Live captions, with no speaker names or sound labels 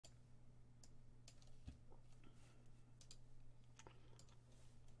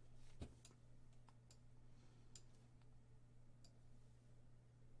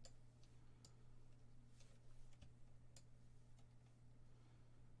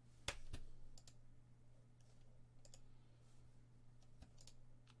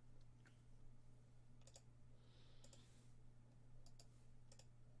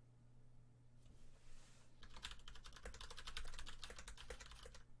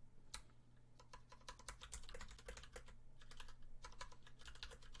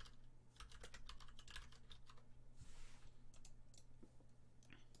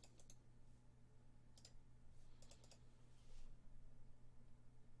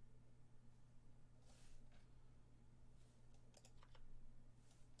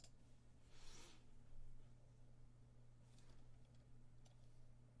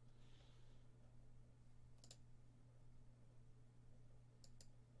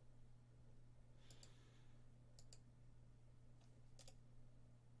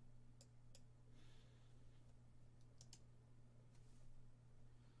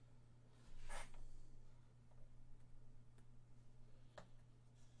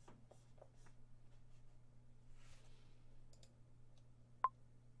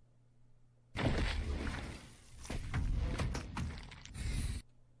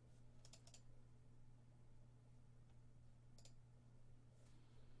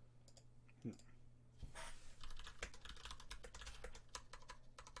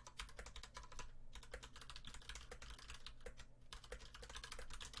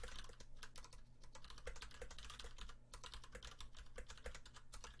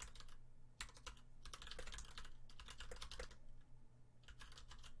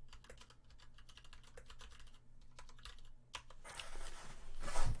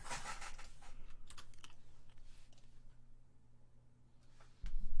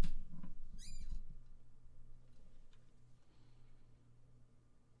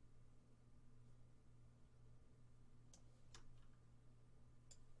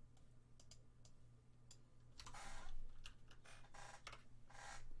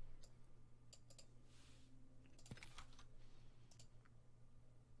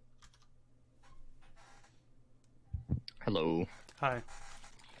Hello. Hi.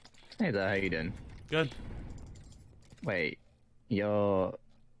 Hey there, how you doing? Good. Wait, your...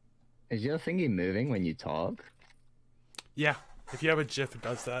 Is your thingy moving when you talk? Yeah. If you have a GIF, it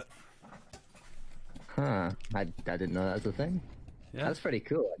does that. Huh. I didn't know that was a thing. Yeah. That's pretty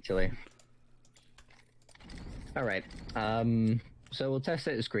cool, actually. Alright, so we'll test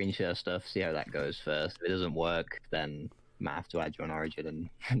out the screen share stuff, see how that goes first. If it doesn't work, then I might have to add you on Origin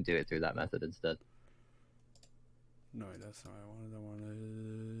and do it through that method instead. No, wait, that's not what I wanted. I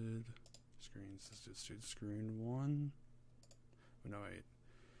wanted screens. Let's just do screen one. Oh, no, wait.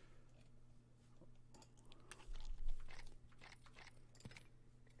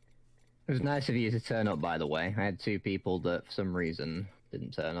 It was nice of you to turn up, by the way. I had two people that, for some reason,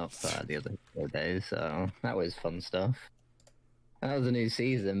 didn't turn up the other 4 days, so that was fun stuff. That was a new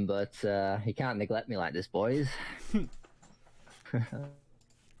season, but you can't neglect me like this, boys.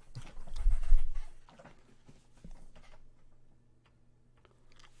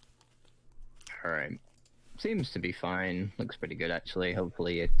 Alright. Seems to be fine. Looks pretty good, actually.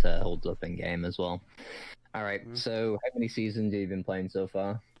 Hopefully it holds up in game as well. Alright, so how many seasons have you been playing so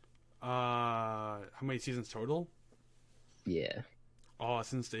far? How many seasons total? Yeah. Oh,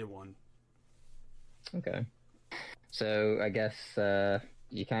 since day one. Okay. So I guess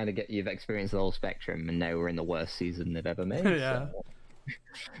you kind of you've experienced the whole spectrum, and now we're in the worst season they've ever made. Yeah. So.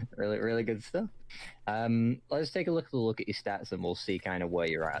 Really good stuff. Let's take a look at your stats, and we'll see kind of where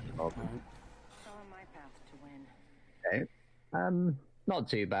you're at the moment. On my path to win. Okay. Not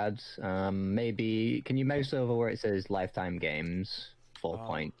too bad. Maybe can you mouse over where it says lifetime games?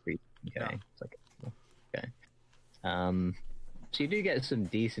 4.3. Okay. Yeah. It's like, okay. So you do get some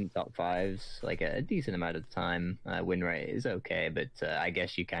decent top fives, like a decent amount of time. Win rate is okay, but I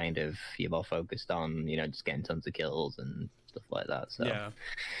guess you're more focused on just getting tons of kills and stuff like that. So Yeah.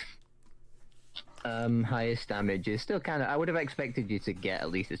 Highest damage is still kind of. I would have expected you to get at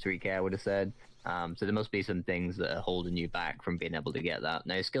least a 3K. I would have said. So there must be some things that are holding you back from being able to get that.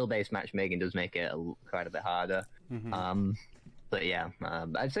 Now, skill-based matchmaking does make it quite a bit harder. Mm-hmm. But yeah,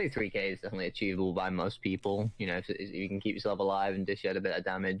 I'd say 3K is definitely achievable by most people. If you can keep yourself alive and dish out a bit of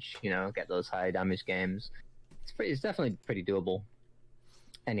damage, get those high damage games, it's definitely pretty doable.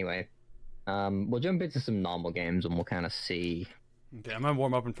 Anyway, we'll jump into some normal games and we'll kind of see. Okay, I'm gonna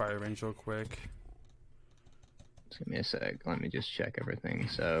warm up in fire range real quick. Just give me a sec. Let me just check everything.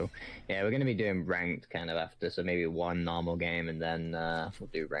 So, yeah, we're going to be doing ranked kind of after. So maybe one normal game and then we'll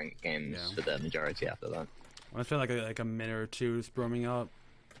do ranked games for the majority after that. I spent like a minute or two just warming up.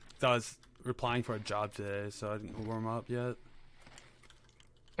 I was replying for a job today, so I didn't warm up yet.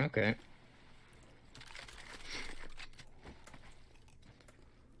 Okay.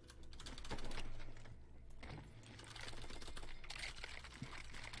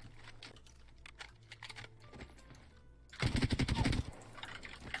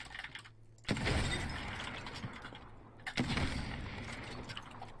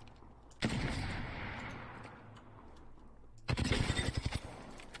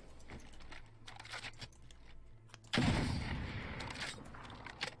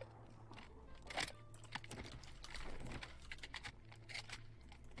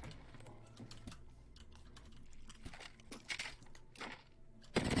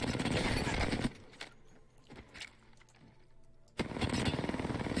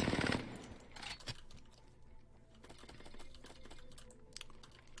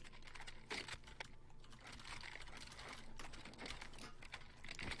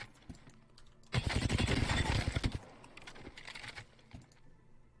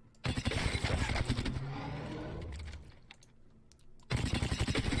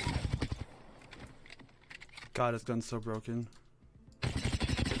 God, this gun's so broken.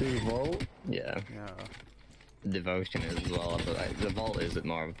 The Vault? Yeah. Yeah. Devotion is as well, but the Vault is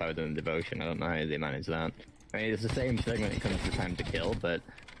more of a power than Devotion. I don't know how they manage that. I mean, it's the same thing when it comes to time to kill, but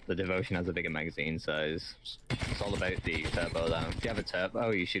the Devotion has a bigger magazine size. It's all about the turbo though. If you have a turbo,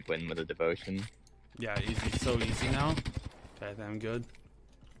 you should win with a Devotion. Yeah, easy. So easy now. Okay, then I'm good.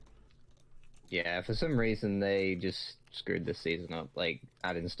 Yeah, for some reason they just screwed this season up, like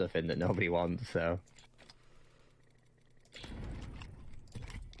adding stuff in that nobody wants, so...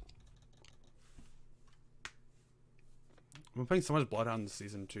 I'm playing so much Bloodhound this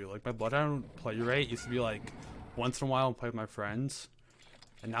season too. Like my Bloodhound play rate used to be like once in a while I'll play with my friends,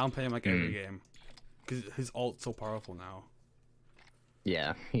 and now I'm playing like every game because his ult's so powerful now.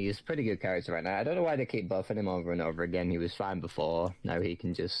 Yeah, he's a pretty good character right now. I don't know why they keep buffing him over and over again. He was fine before. Now he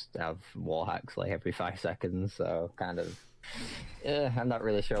can just have wall hacks like every 5 seconds. So kind of, yeah, I'm not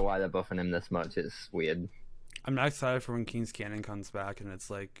really sure why they're buffing him this much. It's weird. I'm not excited for when King's Cannon comes back and it's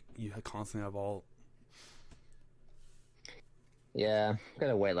like you constantly have ult. Yeah,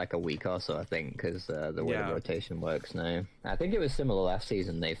 gotta wait like a week or so, I think, because the way the Yeah. rotation works now. I think it was similar last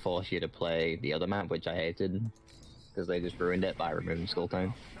season. They forced you to play the other map, which I hated, because they just ruined it by removing Skull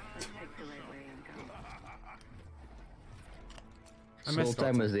Town. Pick the right way and go. I miss Skull Skull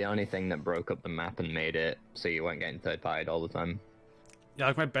Town Town. was the only thing that broke up the map and made it so you weren't getting third partied all the time. Yeah,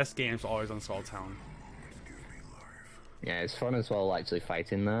 like my best games are always on Skull Town. Yeah, it's fun as well actually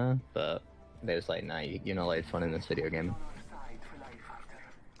fighting there, but there's like, nah, you're not allowed fun in this video game.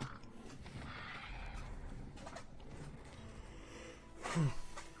 This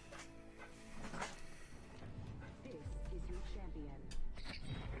is your champion.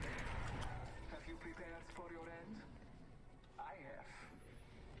 Have you prepared for your end? I have.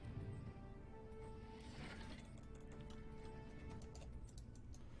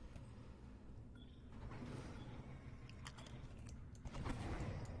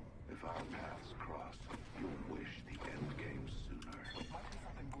 If our paths cross, you'll wish the end came sooner. Might be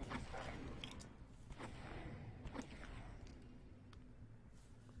something good this time.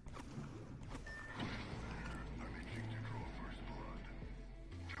 I'm itching to draw first blood.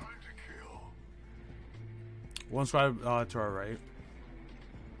 Time to kill. One squad to our right.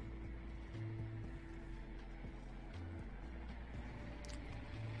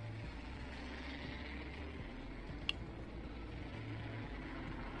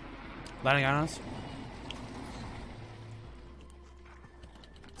 Landing on us.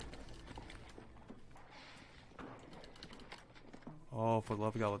 Oh, for the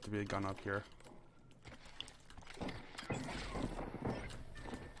love of God, let there be a gun up here.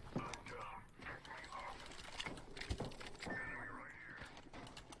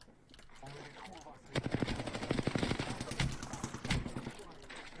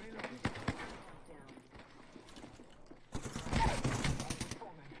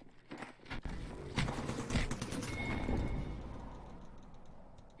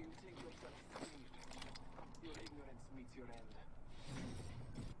 You think yourself free. Your ignorance meets your end.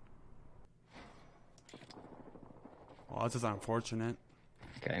 Well, that's just unfortunate.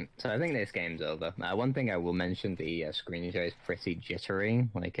 Okay, so I think this game's over. One thing I will mention, the screen share is pretty jittery.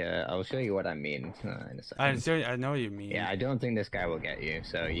 Like, I'll show you what I mean in a second. I know what you mean. Yeah, I don't think this guy will get you,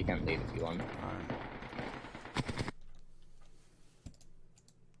 so you can leave if you want. Alright.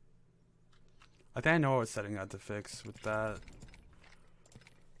 I think I know what setting I had to fix with that.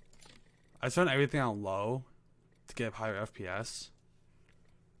 I turned everything on low to get higher FPS.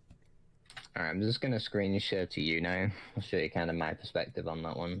 Alright, I'm just gonna screen share to you now. I'll show you kind of my perspective on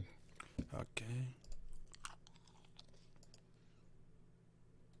that one. Okay.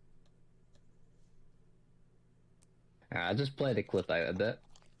 I just played the clip out a bit.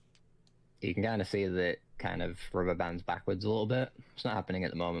 You can kind of see that it kind of rubber bands backwards a little bit. It's not happening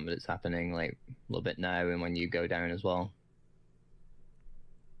at the moment, but it's happening like a little bit now and when you go down as well.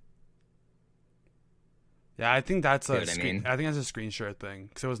 Yeah, I think that's See a what I screen. mean? I think that's a screen share thing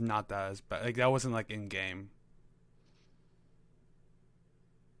because it was not that as bad. Like that wasn't like in game.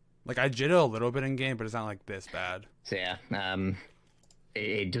 Like I jittered a little bit in game, but it's not like this bad. So yeah,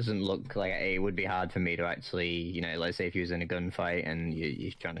 it doesn't look like it would be hard for me to actually, you know, let's say if you was in a gunfight and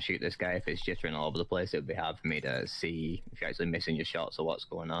you're trying to shoot this guy, if it's jittering all over the place, it would be hard for me to see if you're actually missing your shots or what's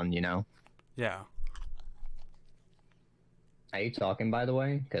going on, you know? Yeah. Are you talking, by the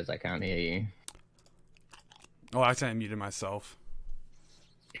way? Because I can't hear you. Oh, I accidentally muted myself.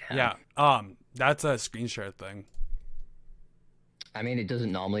 Yeah. That's a screen share thing. I mean, it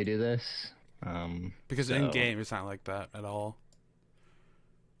doesn't normally do this. Because so, in game, it's not like that at all.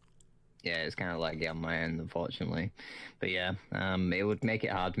 Yeah, it's kind of laggy on my end, unfortunately. But yeah, it would make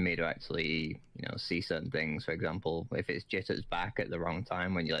it hard for me to actually, you know, see certain things. For example, if it's jitters back at the wrong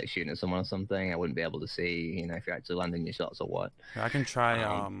time when you're like shooting at someone or something, I wouldn't be able to see, you know, if you're actually landing your shots or what. Yeah, I can try.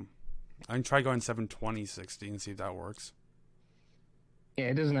 I can try going 720/60 and see if that works. Yeah,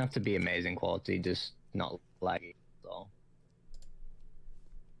 it doesn't have to be amazing quality, just not laggy at all.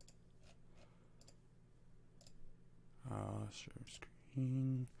 Share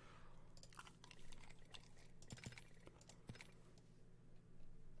screen.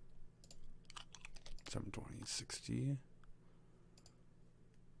 $720/60.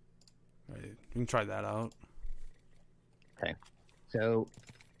 Right, we can try that out. Okay. So,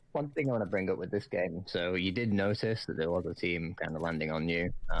 one thing I want to bring up with this game. So, you did notice that there was a team kind of landing on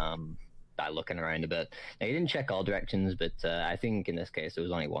you by looking around a bit. Now, you didn't check all directions, but I think in this case there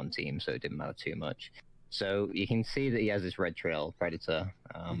was only one team, so it didn't matter too much. So, you can see that he has this red trail predator.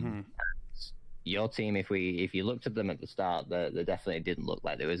 Your team, if you looked at them at the start, they definitely didn't look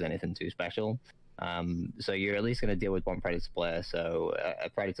like there was anything too special. So you're at least going to deal with one predator player. So a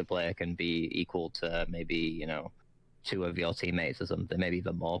predator player can be equal to maybe, you know, two of your teammates or something, maybe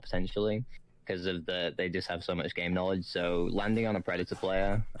even more potentially, because of they just have so much game knowledge. So landing on a Predator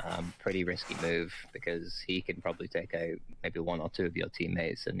player, pretty risky move, because he can probably take out maybe one or two of your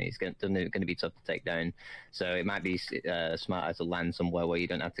teammates, and he's going to be tough to take down. So it might be smarter to land somewhere where you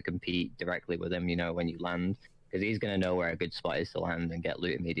don't have to compete directly with him, you know, when you land, because he's going to know where a good spot is to land and get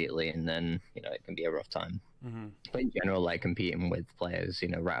loot immediately, and then, you know, it can be a rough time. Mm-hmm. But in general, like, competing with players, you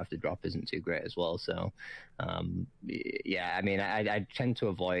know, right after drop isn't too great as well. So, yeah, I mean, I tend to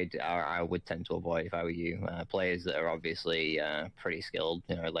avoid, or I would tend to avoid, if I were you, players that are obviously pretty skilled,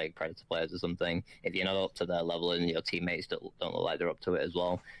 you know, like Predator players or something. If you're not up to their level and your teammates don't look like they're up to it as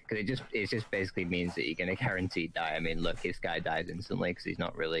well, because it just basically means that you're going to guaranteed die. I mean, look, this guy dies instantly because he's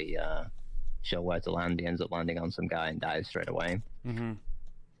not really sure where to land. He ends up landing on some guy and dies straight away. Mm-hmm.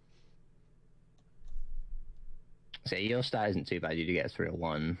 So your stat isn't too bad. You do get a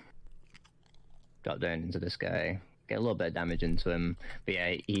 301. Drop down into this guy. Get a little bit of damage into him. But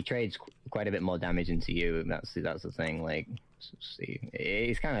yeah, he trades quite a bit more damage into you. That's the thing. Like, see,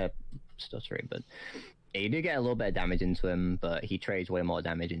 he's kind of stuttery, but yeah, you do get a little bit of damage into him, but he trades way more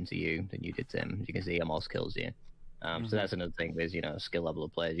damage into you than you did to him. As you can see, he almost kills you. So that's another thing with, you know, skill level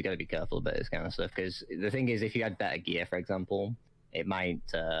of players. You got to be careful about this kind of stuff, because the thing is, if you had better gear, for example, it might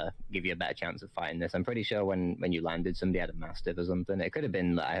give you a better chance of fighting this. I'm pretty sure when you landed, somebody had a Mastiff or something. It could have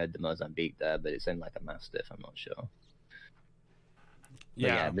been that I heard the Mozambique there, but it sounded like a Mastiff. I'm not sure.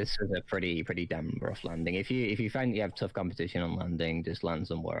 Yeah, this is a pretty damn rough landing. If you find you have tough competition on landing, just land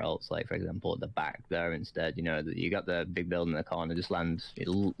somewhere else. Like, for example, at the back there instead. You know, you got the big building in the corner. Just land a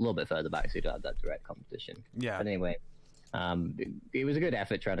little bit further back so you don't have that direct competition. Yeah. But anyway, it was a good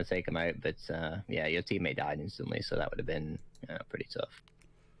effort trying to take him out, but yeah, your teammate died instantly, so that would have been pretty tough.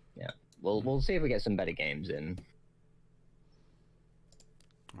 Yeah, we'll see if we get some better games in.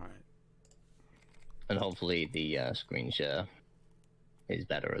 All right. And hopefully the screen share is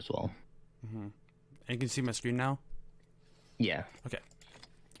better as well. Mm-hmm. And you can see my screen now? Yeah. Okay.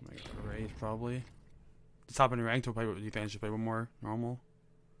 I'm gonna go raid, probably. Just hop in ranked, or play, do you think I should play one more normal?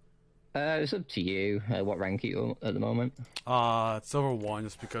 It's up to you. What rank are you at the moment? Silver 1,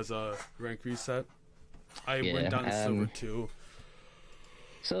 just because rank reset. I went down to Silver 2.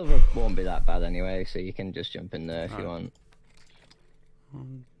 Silver won't be that bad anyway, so you can just jump in there if you want.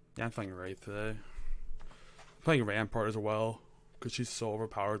 Yeah, I'm playing Wraith today. I'm playing Rampart as well, because she's so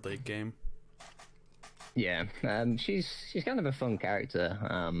overpowered late game. Yeah, she's kind of a fun character.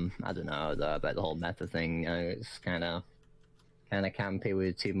 I don't know though, about the whole meta thing. It's kind of campy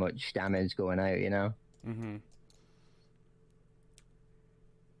with too much damage going out, you know. Mm-hmm.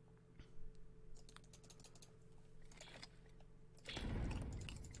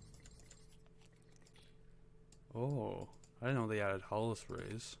 Oh, I didn't know they added Hollis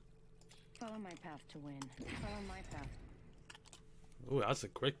Rays. Follow my path to win. Follow my path. Oh, that's a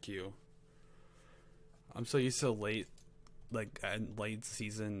quick queue. I'm so used to late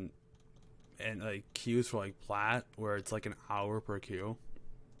season and like queues for like plat where it's like an hour per queue.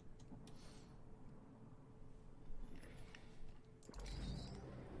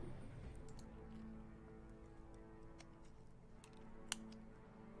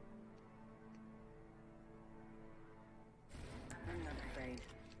 I'm not afraid.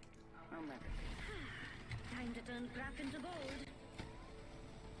 I'll never. Time to turn crap into gold.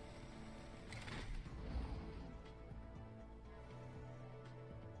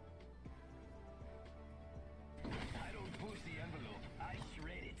 I don't push the envelope, I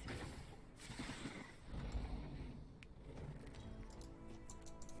shred it.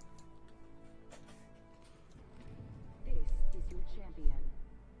 This is your champion.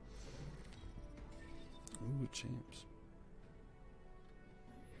 Ooh, champs.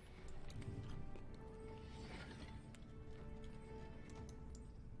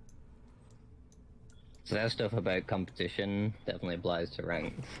 So that stuff about competition definitely applies to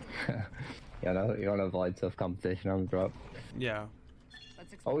ranked. You know, you want to avoid tough competition on the drop. Yeah.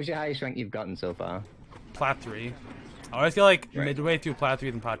 What was your highest rank you've gotten so far? Plat 3. I always feel like Right. midway through Plat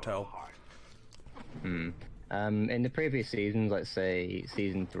 3 than Plateau. In the previous seasons, let's say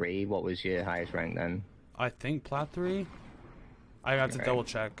season 3, what was your highest rank then? I think Plat 3? I have to Okay. double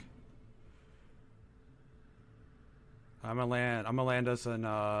check. I'm gonna land us in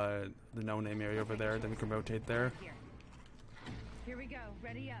the no-name area over there, then we can rotate there. Here we go.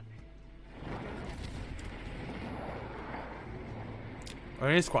 Ready up. Are there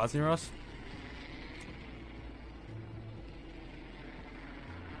any squads near us?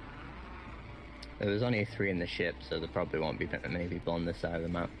 There was only 3 in the ship, so there probably won't be that many people on this side of the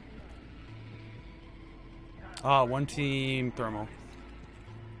map. One team thermal.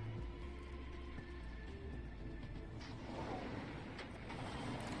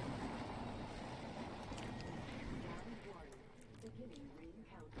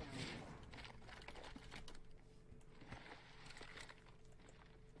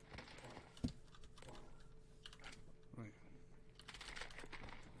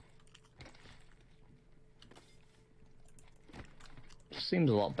 Seems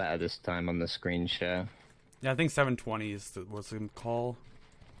a lot better this time on the screen share. Yeah, I think 720 is what's the call.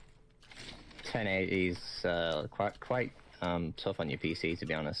 1080 is quite tough on your PC, to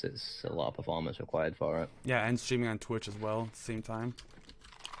be honest. It's a lot of performance required for it. Yeah, and streaming on Twitch as well at the same time.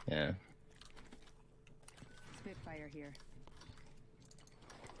 Yeah. Spitfire here.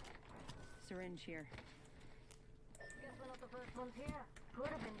 Syringe here. Guess we're not the first ones here. Could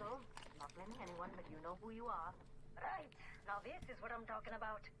have been though. Not blaming anyone, but you know who you are. Right. Now this is what I'm talking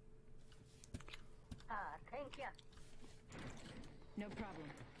about. Ah, thank you. No problem.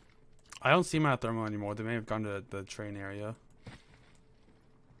 I don't see them at Thermal anymore. They may have gone to the train area.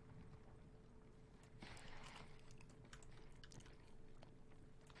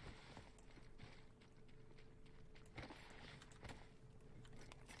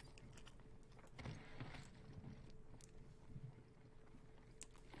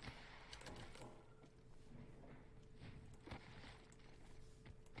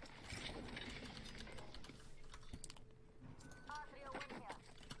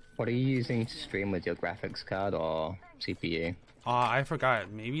 What are you using to stream with your graphics card or CPU? I forgot.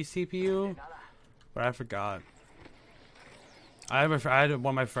 Maybe CPU? But I forgot. I had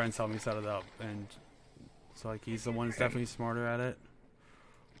one of my friends help me set it up, and so like he's the one that's definitely smarter at it.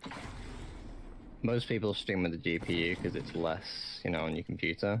 Most people stream with the GPU because it's less, on your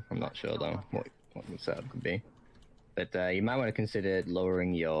computer. I'm not sure though what the setup could be. But you might want to consider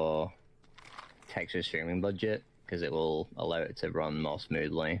lowering your texture streaming budget because it will allow it to run more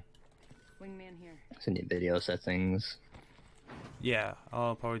smoothly. Wingman here. It's in your video settings. Yeah,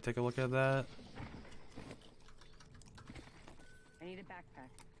 I'll probably take a look at that. I need a backpack.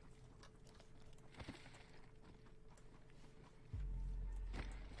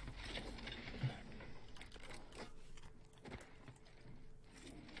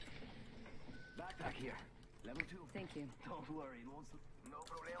 Backpack here. Level 2. Thank you. Don't worry, it won't. No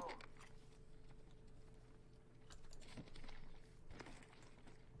problem.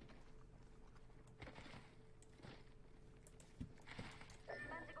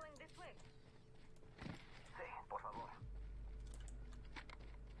 Fancy going this way? Sí, por favor.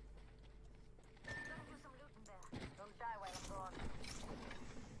 Gonna do some looting there. Don't die while I'm gone.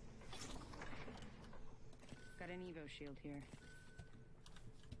 Got an Evo shield here.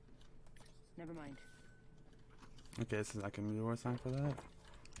 Never mind. Okay, this is not gonna be the worst time for that.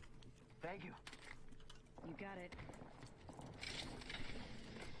 Thank you. You got it.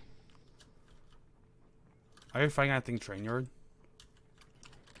 Are you fighting at, I think, train yard?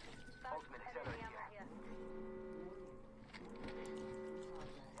 Ultimate accelerator Enemy ammo here. here.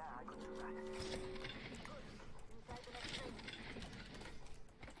 Yeah, I could do that. Inside the next ring.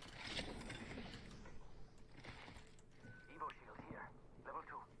 Evo shield here. Level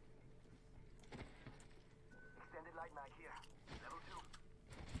 2. Extended light mag here. Level 2.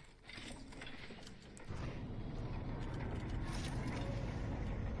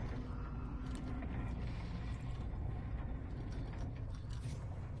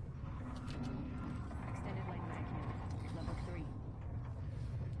 Extended light mag here. Level 3.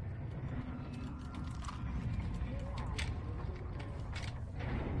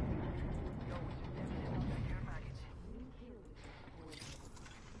 Care package.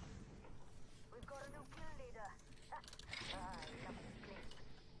 We've got a new kill leader. Love this place.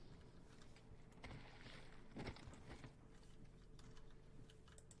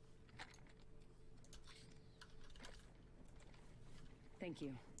 Thank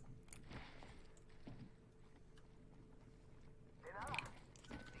you. De nada.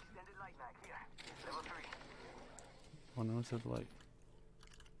 Extended light mag here. Level 3. Oh no, it said like.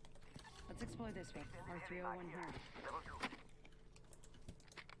 Let's explore this way. R301 here. Level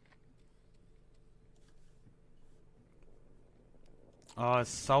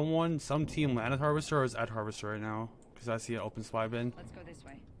 2. Some team landed Harvester or is at Harvester right now? Because I see an open spy bin Let's go this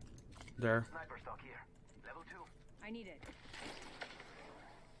way. there. Sniper stock here. Level 2. I need it.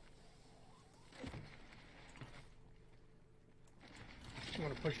 You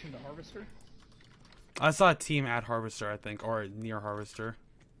want to push into Harvester? I saw a team at Harvester, I think, or near Harvester.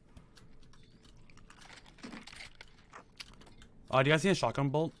 Do you guys see a shotgun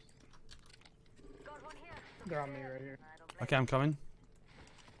bolt? Got one here. They're on me right here. I don't blame Okay, I'm coming.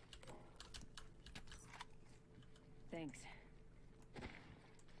 Thanks.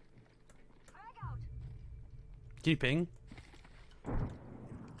 Frag out. Can you ping?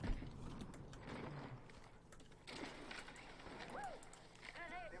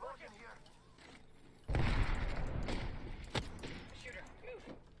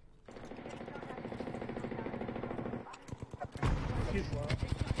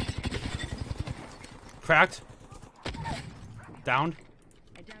 Cracked. Downed.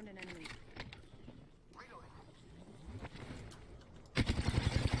 I downed an enemy.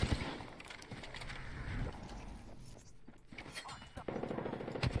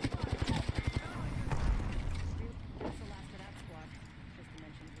 That's the last of that squad. Just to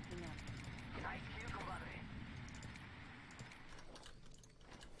mention picking up.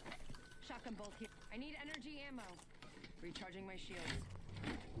 Shotgun bolt here. I need energy ammo. Recharging my shields.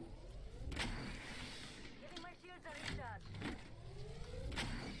 Getting my shields are recharged.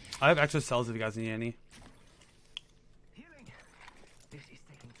 I have extra cells if you guys need any. Healing. This is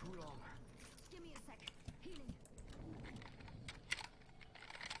taking too long. Give me a sec. Healing.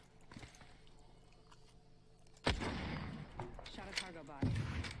 Shot a cargo bot.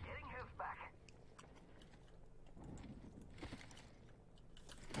 Getting health back.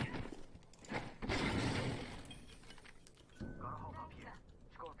 Gotta hold up here.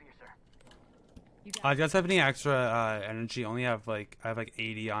 Skull piercer. You Do got you guys have any extra energy? Only have like I have like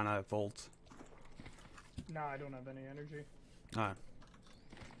 80 on a volt. Nah, I don't have any energy. Alright.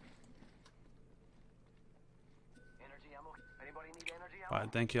 Energy ammo. Anybody need energy ammo?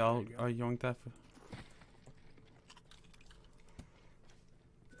 Alright, thank you. I'll yoink that.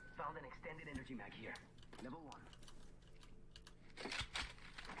 Found an extended energy mag here. Level 1.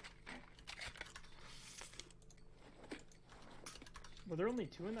 Were there only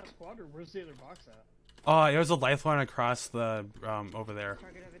 2 in that squad, or where's the other box at? Oh, it was a lifeline across the over there.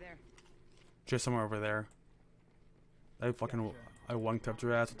 target over there. Just somewhere over there. I fucking I one up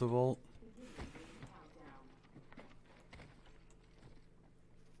your ass with the volt.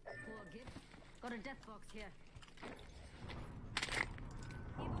 Got a death box here.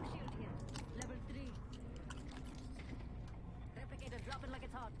 Evo shield here. Level 3. Replicator dropping like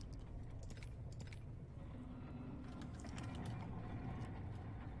it's hot.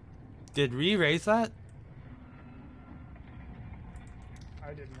 Did we raise that?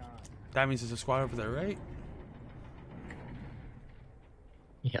 I did not. That means there's a squad over there, right?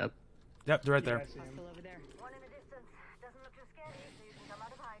 Yep. Yep, they're right Yeah, there. I see him. Hostile over there. One in the distance. Doesn't look too scary, so you can come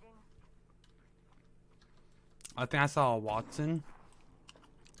out of hiding. I think I saw a Watson.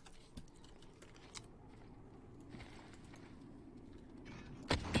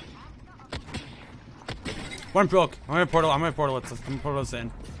 One broke. I'm gonna portal. Let's portal us in.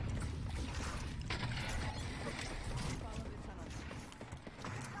 Follow the tunnel.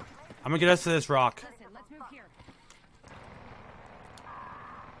 I'm gonna get us to this rock. Listen, let's move here.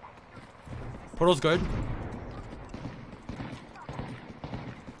 Portal's good.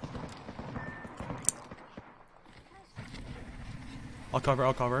 I'll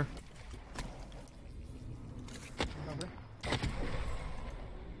cover. Cover.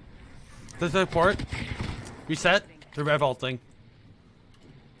 There's a port. Reset. They're rev ulting.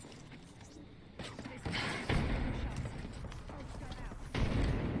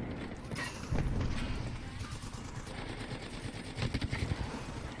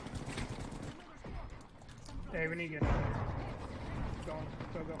 Hey, we need to get go.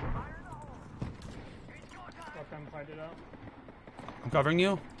 Let them fight it out. I'm covering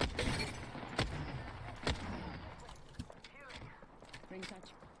you. Ring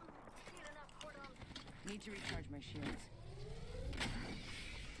touch. Need to recharge my shields.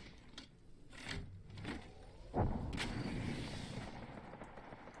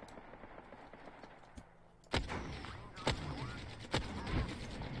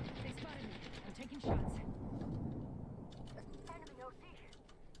 They spotted me. I'm taking shots. Enemy OC.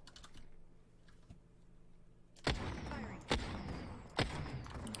 Firing.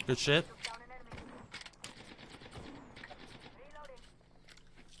 Good shit. Down an enemy. Reloading.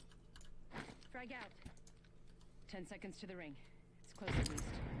 Frag out. 10 seconds to the ring. It's close at least.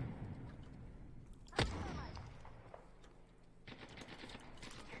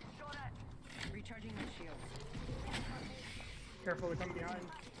 Recharging my shields. Careful, we come behind.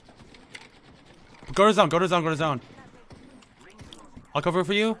 Go to zone. Go to zone. Go to zone. I'll cover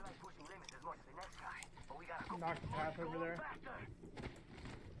for you. Pushing limits as much as the next guy. But we gotta go Knock the path over there. faster.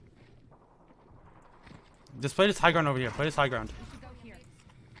 Just play this high ground over here. Play this high ground. We should go here.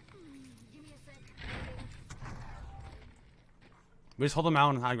 Give me a sec. We just hold them out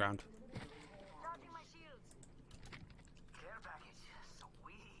on high ground. Charging my shields. Care package.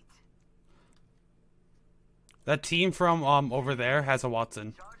 Sweet. That team from over there has a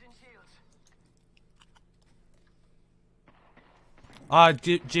Watson. Charging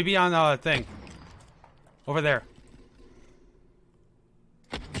shields. GB on thing. Over there.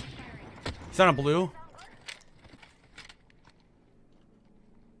 He's on a blue.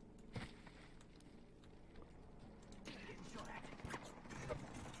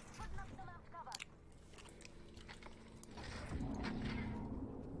 Putting up some out cover.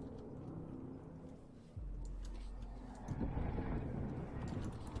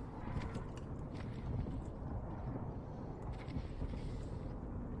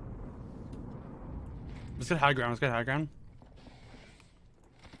 get high ground. Let's get high ground.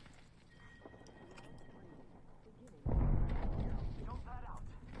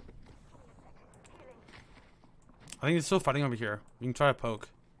 I think he's still fighting over here. You can try to poke.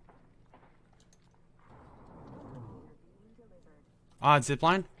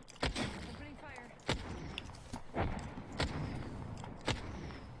 Zipline. Opening fire.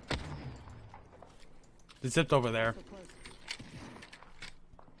 They zipped over there. So close.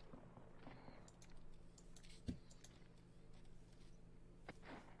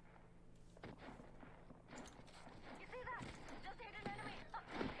 You see that? Just hit an enemy.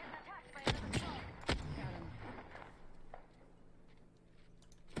 Getting attacked by another squad. Got him.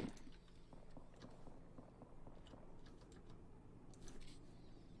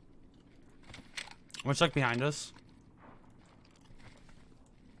 One check behind us.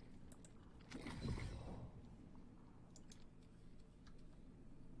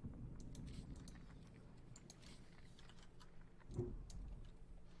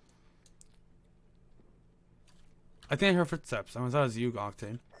 I think I heard footsteps. I thought it was you,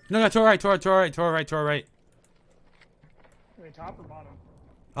 Octane. No, to our right, to our right, to our right, to our right. Are they top or bottom?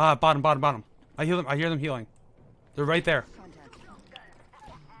 Bottom. I hear them healing. They're right there. Contact.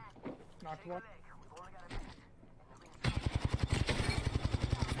 Knocked one.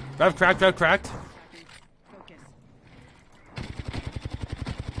 Rev cracked. Focus.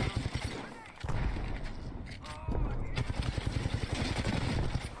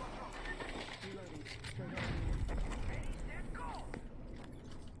 Reloading.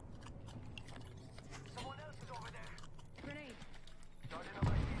 Someone else is over there. Grenade.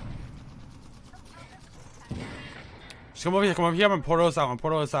 Just come over here. I'm portal us out.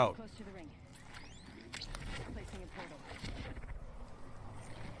 Close to the ring. Placing a portal.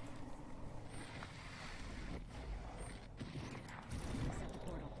 Set the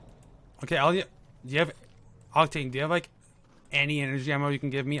portal. Okay, do you have Octane? Do you have like any energy ammo you can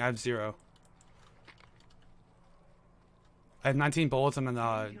give me? I have 0. I have 19 bullets and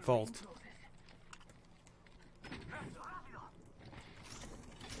a Volt.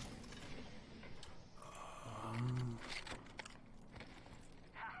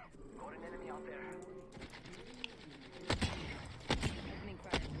 Got an enemy out there. Opening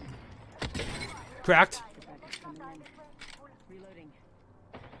fire. Cracked. The backup coming in. Reloading.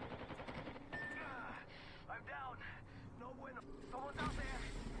 I'm down. No bueno. Someone's out there.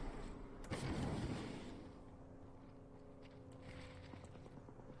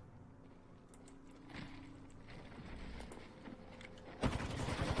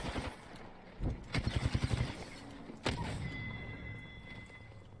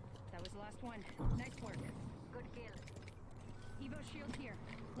 That was the last one. Nice work. Good kill. Evo shield here.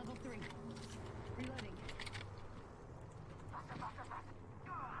 Level 3. Reloading. And I'm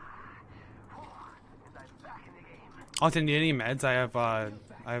back in the game. Octane, need any meds? I have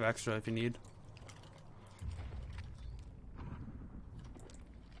extra if you need.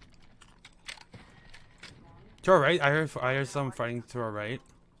 To our right, I heard someone fighting to our right.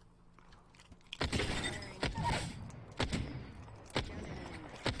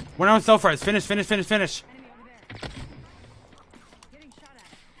 One on self-res. Finish. Enemy over there. Getting shot at.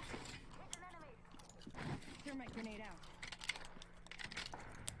 Hit an enemy. Thermite grenade out.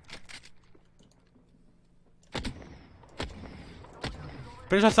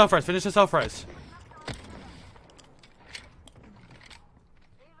 Finish the self-res.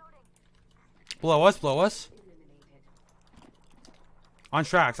 Reloading. Blow us. On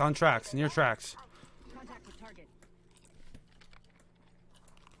tracks, near tracks. Contact with target.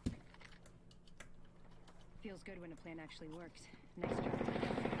 Feels good when a plan actually works. Nice job.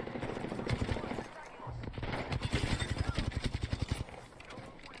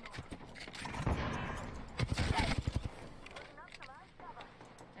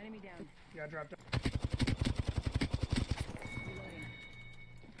 Enemy down. Yeah, dropped. Reloading.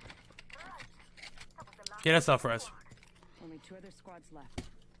 Get us self-res. Only 2 other squads left.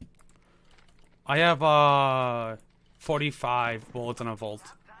 I have 45 bullets and a Volt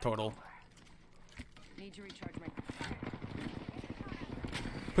total. Need to recharge my.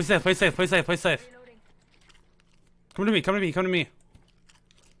 Play safe. Reloading. Come to me.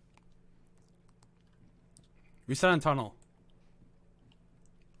 Reset on tunnel.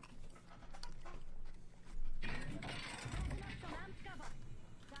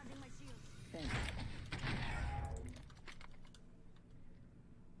 Charging my shield. Thanks.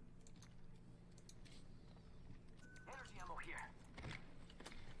 Energy ammo here.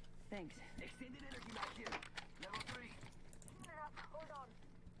 Thanks. Extended energy mag here. Level 3. Turn it up. Hold on.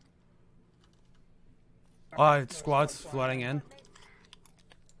 Squads flooding in.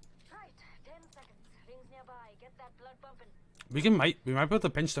 Right. 10 seconds. Rings nearby. We might be able to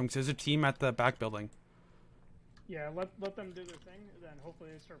pinch them because there's a team at the back building. Yeah, let them do their thing, and then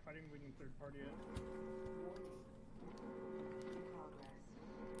hopefully they start fighting. We can third party it.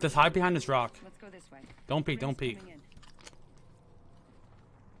 Just hide behind this rock. Let's go this way. Don't peek. Don't peek. Coming in.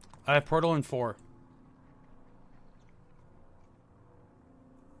 I have portal in 4.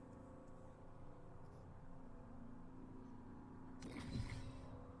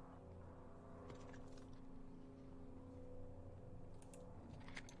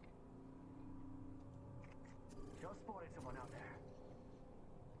 Just spotted someone out there.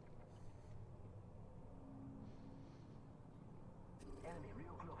 Enemy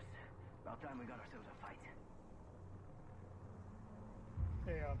real close. About time we got ourselves a fight.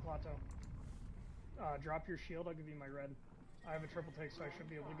 Hey, Plato. Drop your shield. I'll give you my red. I have a triple take, so I should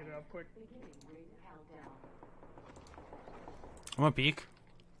be able to get it up quick. I'm gonna peek.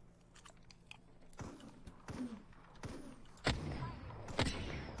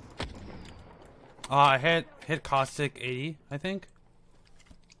 I hit caustic 80, I think.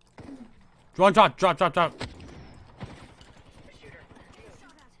 Drop.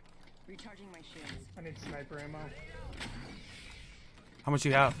 Recharging my shields. I need sniper ammo. How much do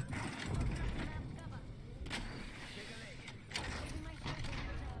you have?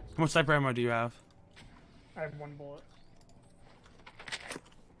 How much sniper ammo do you have? I have 1 bullet.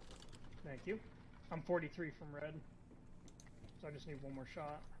 Thank you. I'm 43 from red. So I just need 1 more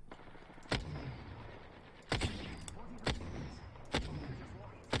shot.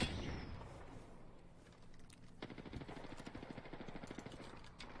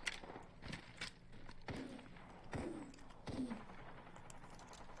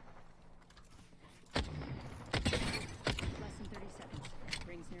 Less than 30 seconds.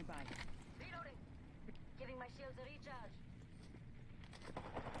 Rings nearby. Reloading. Giving my shields a recharge.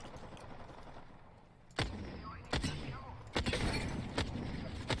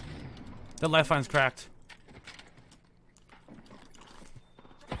 The lifeline's cracked.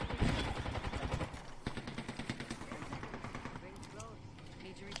 Rings close.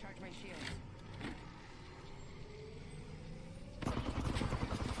 Need to recharge my shields.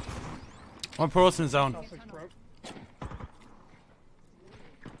 One portal's in the zone. All 6 broke.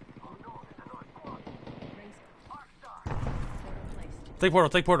 Rings. Portal placed. Take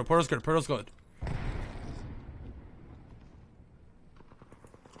portal. Portal's good.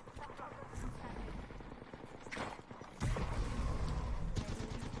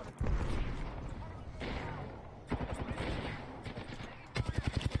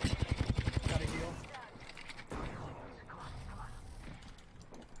 Gotta heal.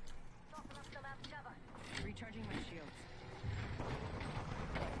 Recharging my shields.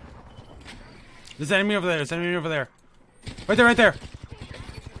 There's an enemy over there. Right there.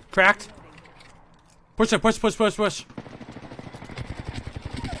 Cracked. Push it. Push. 5 seconds.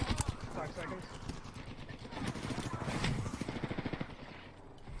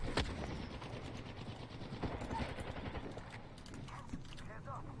 Heads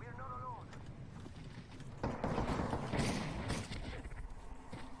up, we're not alone.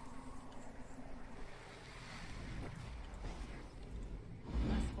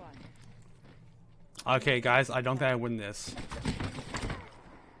 Last squad. Okay, guys, I don't think I win this.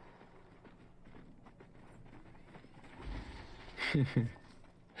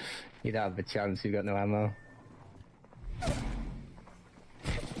 You don't have a chance. You've got no ammo.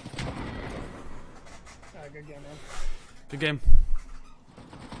 Good game, man. Good game.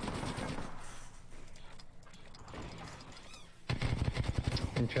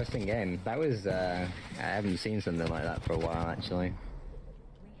 Interesting game. That was. I haven't seen something like that for a while, actually. We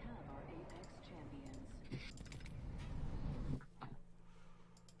have our Apex champions.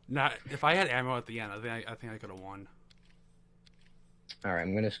 Nah, if I had ammo at the end, I think I could have won. All right,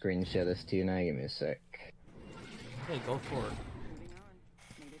 I'm gonna screen share this to you now. Give me a sec. Hey, go for it. Moving on.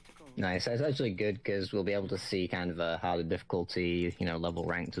 Made it to gold. Nice. That's actually good because we'll be able to see kind of a harder difficulty, level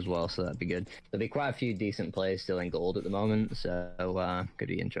ranked as well. So that'd be good. There'll be quite a few decent players still in gold at the moment, so could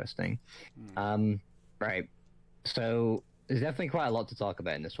be interesting. Right. So there's definitely quite a lot to talk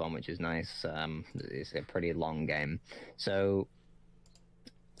about in this one, which is nice. It's a pretty long game. So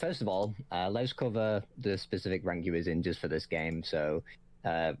first of all, let's cover the specific rank you was in just for this game. So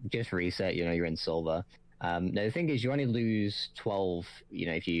just reset. You're in silver. Now the thing is, you only lose 12.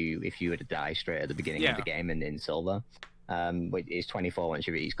 If you were to die straight at the beginning of the game in silver. which is 24 once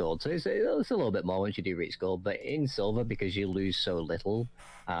you reach gold. So it's a little bit more once you do reach gold. But in silver, because you lose so little,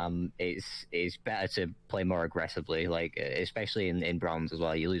 it's better to play more aggressively. Like especially in bronze as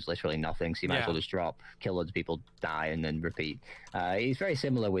well, you lose literally nothing, so you might as well just drop, kill loads of people, die, and then repeat. It's very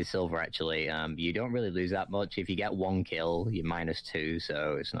similar with silver actually. You don't really lose that much. If you get one kill, you're -2,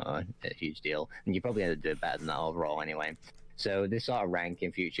 so it's not a huge deal, and you probably end up doing better than that overall anyway. So this sort of rank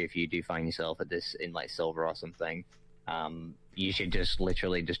in future, if you do find yourself at this in like silver or something, you should just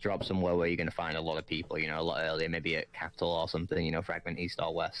literally just drop somewhere where you're going to find a lot of people, you know, a lot earlier, maybe at Capital or something, you know, Fragment East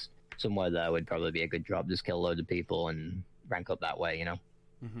or West. Somewhere there would probably be a good drop. Just kill loads of people and rank up that way, you know.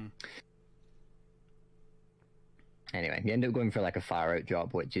 Anyway, you end up going for like a far out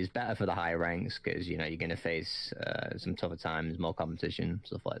drop, which is better for the higher ranks because, you know, you're going to face some tougher times, more competition,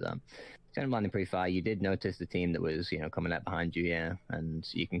 stuff like that. It's kind of landing pretty far. You did notice the team that was, you know, coming up behind you here, and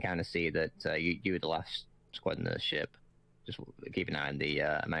you can kind of see that you were the last squad in the ship. Just keep an eye on the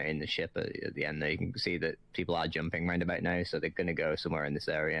amount in the ship at the end there. You can see that people are jumping round about now, so they're going to go somewhere in this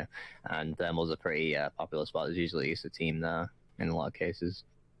area. And thermal's a pretty popular spot. There's usually a team there in a lot of cases.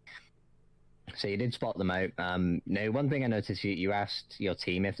 So you did spot them out. Now, one thing I noticed, you asked your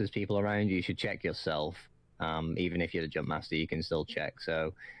team if there's people around. You should check yourself. Even if you're the jump master, you can still check.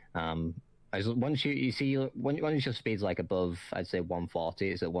 So once your speed's like above, I'd say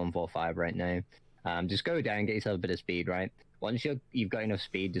 140. It's at 145 right now. Just go down, get yourself a bit of speed, right? Once you've got enough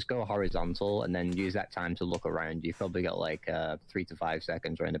speed, just go horizontal and then use that time to look around. You've probably got like 3 to 5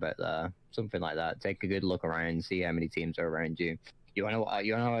 seconds around about there, something like that. Take a good look around, see how many teams are around you. You want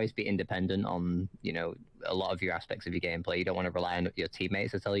to always be independent on, you know, a lot of your aspects of your gameplay. You don't want to rely on your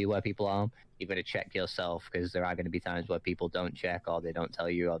teammates to tell you where people are. You've got to check yourself because there are going to be times where people don't check or they don't tell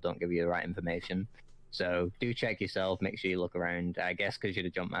you or don't give you the right information. So do check yourself, make sure you look around. I guess because you're the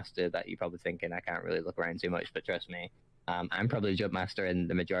jump master that you're probably thinking, I can't really look around too much, but trust me, I'm probably the jump master in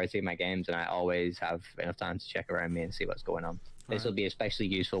the majority of my games, and I always have enough time to check around me and see what's going on. This will be especially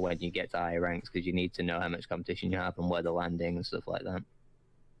useful when you get to higher ranks because you need to know how much competition you have and where they're landing and stuff like that.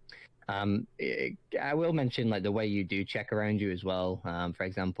 I will mention like the way you do check around you as well. For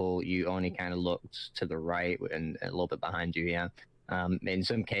example, you only kind of looked to the right and a little bit behind you, yeah. In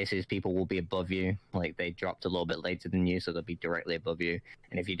some cases, people will be above you, like they dropped a little bit later than you, so they'll be directly above you.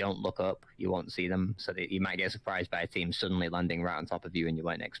 And if you don't look up, you won't see them, so that you might get surprised by a team suddenly landing right on top of you and you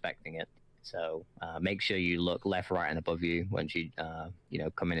weren't expecting it. So make sure you look left, right, and above you once you, you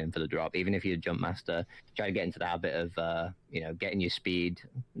know, coming in for the drop. Even if you're a jump master, try to get into the habit of, you know, getting your speed,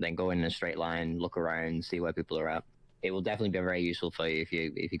 then go in a straight line, look around, see where people are at. It will definitely be very useful for you if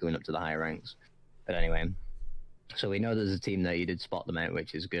you're going up to the higher ranks. But anyway. So we know there's a team there. You did spot them out,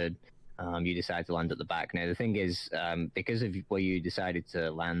 which is good. You decided to land at the back. Now, the thing is, because of where you decided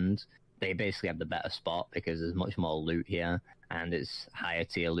to land, they basically have the better spot because there's much more loot here, and it's higher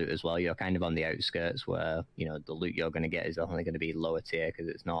tier loot as well. You're kind of on the outskirts where, you know, the loot you're going to get is definitely going to be lower tier because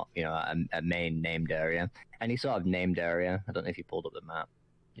it's not, you know, a main named area. Any sort of named area, I don't know if you pulled up the map.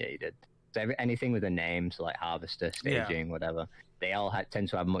 Yeah, you did. So anything with a name, so like harvester, staging, whatever, they all tend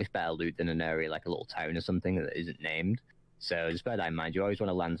to have much better loot than an area like a little town or something that isn't named. So just bear that in mind. You always want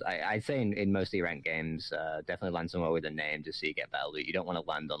to land, I'd say in most of your ranked games, definitely land somewhere with a name just so you get better loot. You don't want to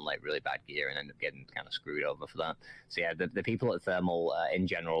land on like really bad gear and end up getting kind of screwed over for that. So yeah, the people at Thermal in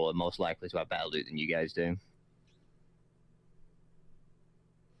general are most likely to have better loot than you guys do.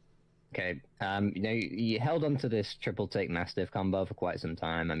 Okay, you know, you held on to this triple take Mastiff combo for quite some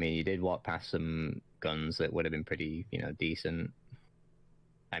time. I mean, you did walk past some guns that would have been pretty, you know, decent.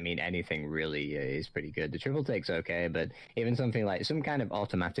 I mean, anything really is pretty good. The triple take's okay, but even something like some kind of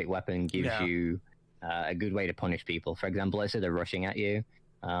automatic weapon gives you a good way to punish people. For example, let's say they're rushing at you.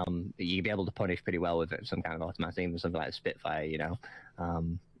 You'd be able to punish pretty well with some kind of automatic, even something like a Spitfire, you know.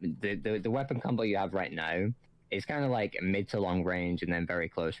 The weapon combo you have right now, it's kind of like mid to long range and then very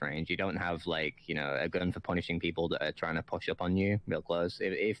close range. You don't have like, you know, a gun for punishing people that are trying to push up on you real close.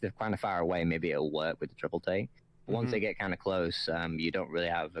 If they're kind of far away, maybe it'll work with the triple take. But once they get kind of close, you don't really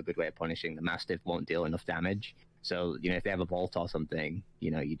have a good way of punishing. The Mastiff won't deal enough damage. So, you know, if they have a vault or something,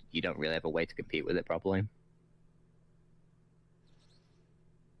 you know, you don't really have a way to compete with it properly.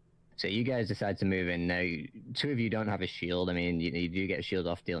 So you guys decide to move in. Now, two of you don't have a shield. I mean, you do get a shield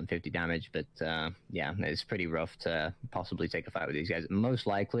off dealing 50 damage, but yeah, it's pretty rough to possibly take a fight with these guys. Most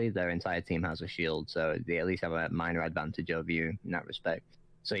likely, their entire team has a shield, so they at least have a minor advantage over you in that respect.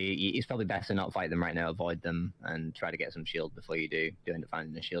 So it's probably best to not fight them right now, avoid them, and try to get some shield before you do end up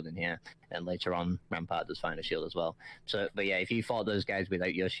finding a shield in here. And later on, Rampart does find a shield as well. So, but yeah, if you fought those guys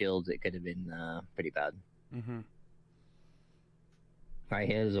without your shields, it could have been pretty bad. Right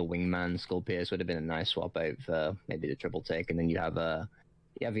here's a wingman. Skull Pierce would have been a nice swap out for maybe the triple take, and then you have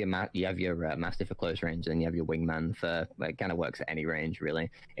your mastiff for close range, and you have your wingman for it kind of works at any range really.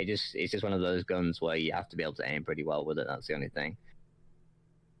 It's just one of those guns where you have to be able to aim pretty well with it. That's the only thing.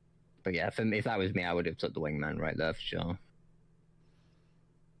 But yeah, for me, if that was me, I would have took the wingman right there for sure.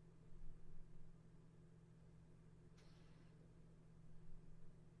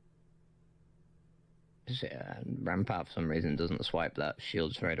 Yeah, Rampart for some reason doesn't swipe that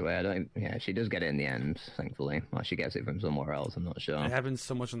shield straight away. I don't. Yeah, she does get it in the end, thankfully. Or she gets it from somewhere else. I'm not sure. It happens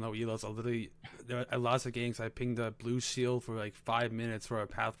so much on the Elos. I literally, at lots of games, I pinged a blue shield for like 5 minutes for a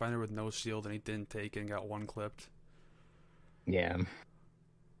Pathfinder with no shield, and he didn't take it and got one clipped. Yeah.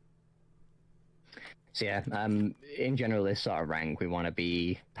 So yeah, in general, this sort of rank, we want to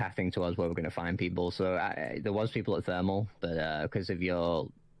be pathing towards where we're going to find people. So there was people at Thermal, but because of your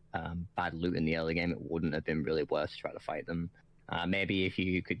bad loot in the early game, it wouldn't have been really worth to try to fight them. Maybe if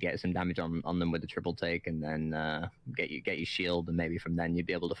you could get some damage on them with the triple take, and then get your shield, and maybe from then you'd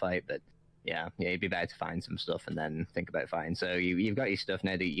be able to fight. But yeah, it'd be better to find some stuff and then think about fighting. So you've got your stuff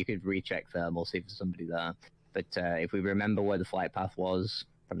now that you could recheck Thermal, see if there's somebody there. But if we remember where the flight path was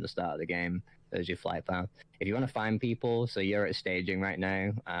from the start of the game, there's your flight path. If you want to find people, so you're at staging right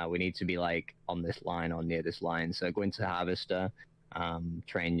now, we need to be like on this line or near this line. So go into Harvester,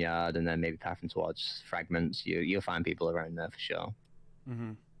 train yard, and then maybe pathing towards fragments. You'll find people around there for sure.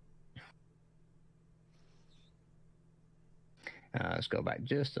 Mm-hmm. Let's go back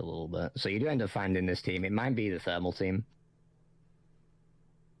just a little bit. So you do end up finding this team. It might be the Thermal team.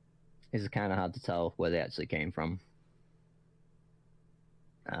 It's kind of hard to tell where they actually came from.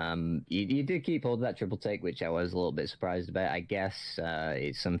 You did keep hold of that triple take, which I was a little bit surprised about. I guess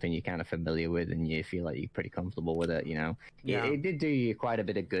it's something you're kind of familiar with, and you feel like you're pretty comfortable with it, you know? Yeah. It did do you quite a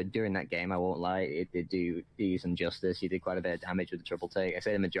bit of good during that game, I won't lie. It did do you some justice. You did quite a bit of damage with the triple take. I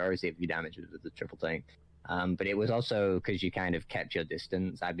say the majority of your damage was with the triple take. But it was also because you kind of kept your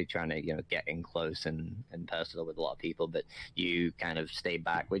distance. I'd be trying to, get in close and personal with a lot of people, but you kind of stayed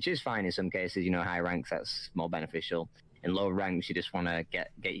back, which is fine in some cases. High ranks, that's more beneficial. In lower ranks, you just want to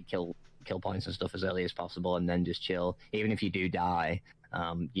get your kill points and stuff as early as possible, and then just chill. Even if you do die,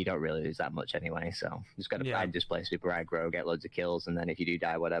 you don't really lose that much anyway. So just got to pride display super aggro, get loads of kills, and then if you do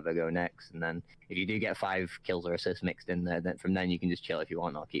die, whatever, go next. And then if you do get 5 kills or assists mixed in there, then from then you can just chill if you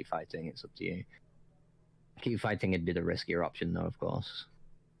want, or keep fighting. It's up to you. Keep fighting would be the riskier option, though, of course.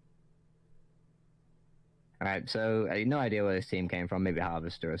 All right, so no idea where this team came from. Maybe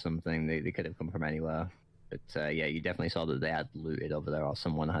Harvester or something. They could have come from anywhere. But yeah, you definitely saw that they had looted over there, or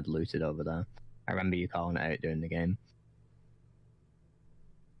someone had looted over there. I remember you calling it out during the game.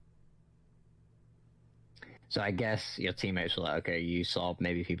 So I guess your teammates were like, okay, you saw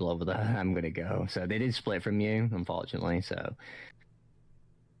maybe people over there, I'm going to go. So they did split from you, unfortunately, so...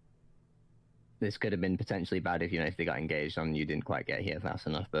 This could have been potentially bad if, if they got engaged on you didn't quite get here fast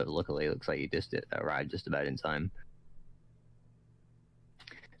enough, but luckily it looks like you just arrived just about in time.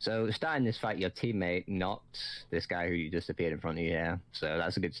 So starting this fight, your teammate knocked this guy who you disappeared in front of you here. So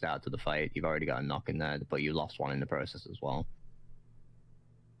that's a good start to the fight. You've already got a knock in there, but you lost one in the process as well.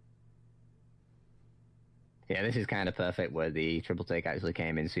 Yeah, this is kind of perfect where the triple take actually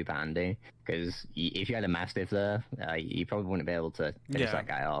came in super handy, because if you had a Mastiff there, you probably wouldn't be able to finish that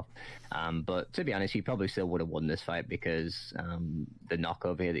guy off. But to be honest, you probably still would have won this fight, because the knock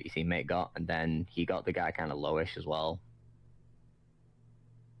over here that your teammate got, and then he got the guy kind of lowish as well.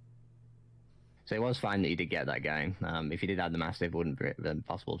 So it was fine that you did get that guy. If you did have the Mastiff, it wouldn't have been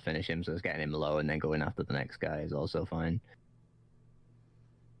possible to finish him, so it's getting him low and then going after the next guy is also fine.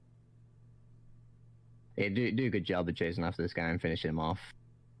 Yeah, do a good job of chasing after this guy and finishing him off.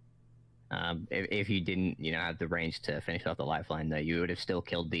 If you didn't, have the range to finish off the lifeline there, you would have still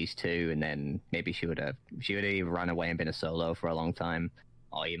killed these two, and then maybe she would have either run away and been a solo for a long time,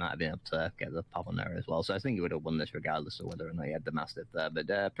 or you might have been able to get the pop on her as well. So I think you would have won this regardless of whether or not you had the Mastiff there.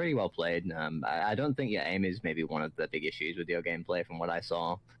 But pretty well played. I don't think your aim is maybe one of the big issues with your gameplay from what I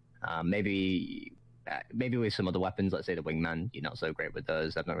saw. Maybe with some other weapons, let's say the Wingman, you're not so great with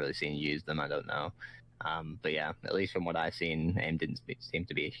those. I've not really seen you use them, I don't know. But yeah, at least from what I've seen, aim didn't seem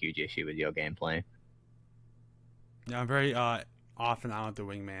to be a huge issue with your gameplay. Yeah, I'm very off and on with the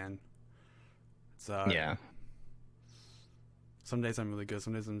Wingman. It's, yeah. Some days I'm really good,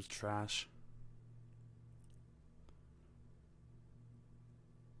 some days I'm just trash.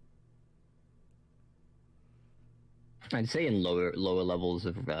 I'd say in lower levels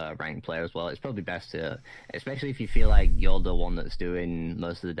of ranked player as well, it's probably best to, especially if you feel like you're the one that's doing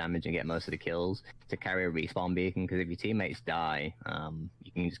most of the damage and get most of the kills, to carry a respawn beacon, because if your teammates die,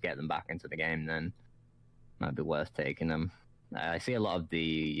 you can just get them back into the game then. Might be worth taking them. I see a lot of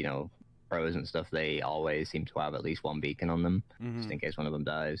the, pros and stuff, they always seem to have at least one beacon on them, just in case one of them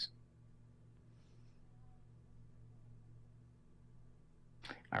dies.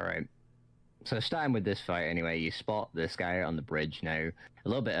 Alright. So starting with this fight anyway, you spot this guy on the bridge. Now, a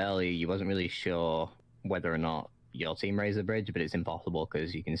little bit early, you wasn't really sure whether or not your team raised the bridge, but it's impossible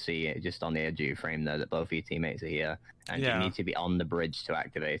because you can see it just on the edge of your frame there that both of your teammates are here, and you need to be on the bridge to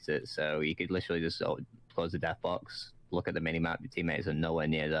activate it. So you could literally just close the death box, look at the minimap, your teammates are nowhere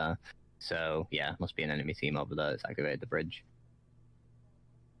near there. So yeah, must be an enemy team over there that's activated the bridge.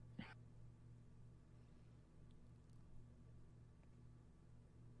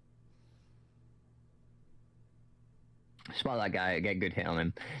 Spot that guy, get a good hit on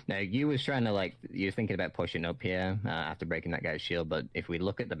him. Now, you was trying to, you're thinking about pushing up here after breaking that guy's shield, but if we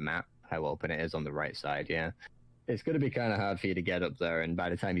look at the map, how open it is on the right side, yeah, it's going to be kind of hard for you to get up there, and by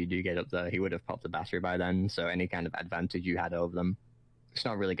the time you do get up there, he would have popped the battery by then, so any kind of advantage you had over them, it's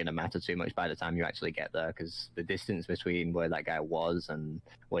not really going to matter too much by the time you actually get there, because the distance between where that guy was and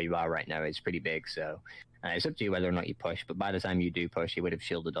where you are right now is pretty big, so it's up to you whether or not you push, but by the time you do push, he would have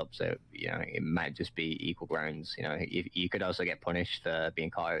shielded up, so, it might just be equal grounds. You could also get punished for being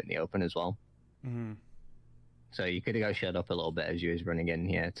caught out in the open as well. So you could have got shut up a little bit as you was running in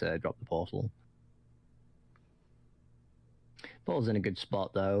here to drop the portal. Portal's in a good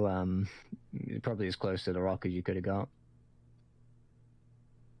spot, though. Probably as close to the rock as you could have got.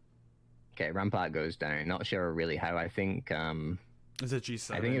 Okay, Rampart goes down. Not sure really how. I think... Is it G7?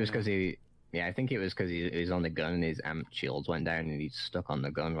 I think it was because he... Yeah, I think it was because he was on the gun and his amp shields went down and he's stuck on the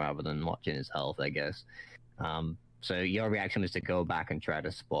gun rather than watching his health, I guess. So your reaction was to go back and try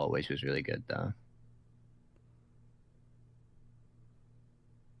to support, which was really good, though.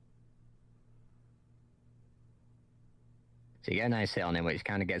 So you get a nice hit on him, which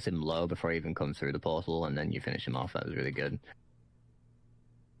kind of gets him low before he even comes through the portal, and then you finish him off. That was really good.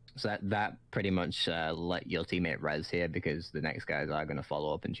 So that pretty much let your teammate res here, because the next guys are going to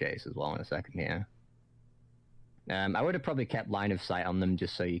follow up and chase as well in a second here. I would have probably kept line of sight on them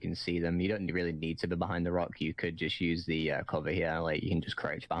just so you can see them. You don't really need to be behind the rock. You could just use the cover here. Like, you can just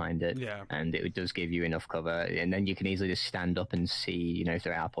crouch behind it. Yeah. And it does give you enough cover. And then you can easily just stand up and see, if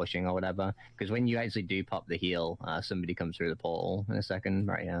they are pushing or whatever. Because when you actually do pop the heal, somebody comes through the portal in a second.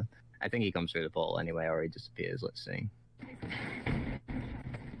 Right, yeah. I think he comes through the portal anyway, or he disappears. Let's see.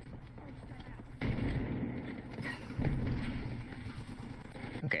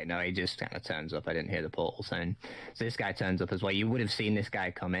 Okay, no, he just kind of turns up. I didn't hear the portal sound. So this guy turns up as well. You would have seen this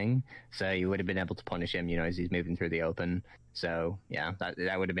guy coming, so you would have been able to punish him, as he's moving through the open. So, yeah, that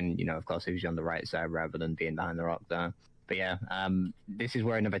would have been, of course, he was on the right side rather than being behind the rock there. But yeah, this is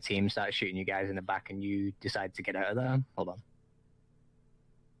where another team starts shooting you guys in the back and you decide to get out of there. Hold on.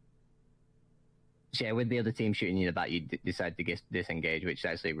 So yeah, with the other team shooting you in the back, you decide to disengage, which is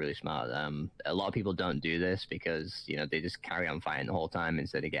actually really smart. A lot of people don't do this because, they just carry on fighting the whole time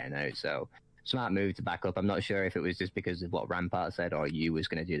instead of getting out. So, smart move to back up. I'm not sure if it was just because of what Rampart said or you was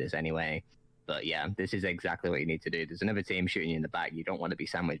going to do this anyway. But yeah, this is exactly what you need to do. There's another team shooting you in the back. You don't want to be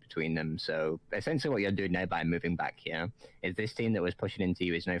sandwiched between them. So, essentially what you're doing now by moving back here is this team that was pushing into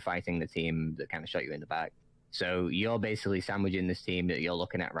you is now fighting the team that kind of shot you in the back. So you're basically sandwiching this team that you're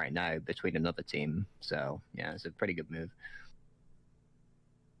looking at right now between another team. So, yeah, it's a pretty good move.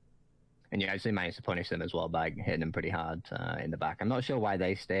 And you actually managed to punish them as well by hitting them pretty hard in the back. I'm not sure why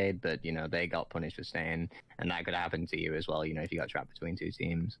they stayed, but, they got punished for staying. And that could happen to you as well, if you got trapped between two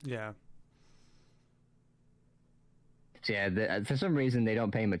teams. Yeah. So yeah, for some reason, they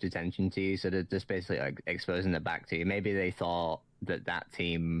don't pay much attention to you, so they're just basically exposing their back to you. Maybe they thought that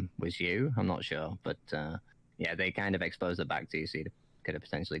team was you. I'm not sure, but... yeah, they kind of exposed their back to you, so you could have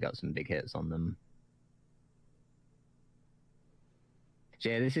potentially got some big hits on them. So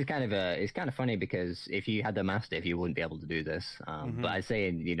yeah, this is it's kind of funny because if you had the Mastiff, you wouldn't be able to do this. But I'd say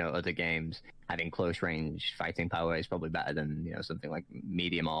in, other games, having close range fighting power is probably better than, something like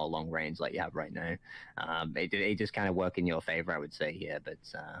medium or long range like you have right now. It just kind of work in your favor, I would say here, but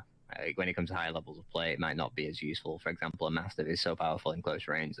when it comes to high levels of play, it might not be as useful. For example, a Mastiff is so powerful in close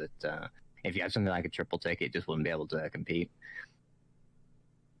range that... if you had something like a triple tick, it just wouldn't be able to compete.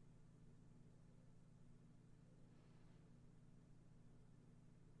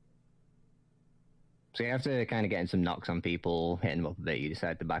 So you have to kind of get in some knocks on people, hitting them up a bit. You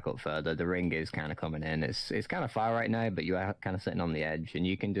decide to back up further. The ring is kind of coming in. It's kind of far right now, but you are kind of sitting on the edge, and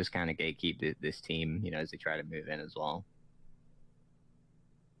you can just kind of gatekeep this team, as they try to move in as well.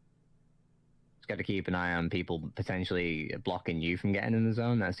 Got to keep an eye on people potentially blocking you from getting in the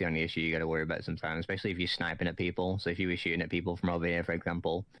zone. That's the only issue you got to worry about sometimes, especially if you're sniping at people. So if you were shooting at people from over here, for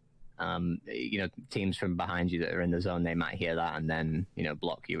example, teams from behind you that are in the zone, they might hear that and then,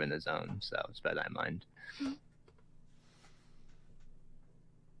 block you in the zone. So just bear that in mind.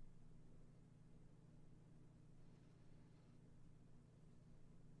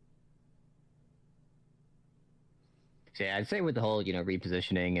 So yeah, I'd say with the whole,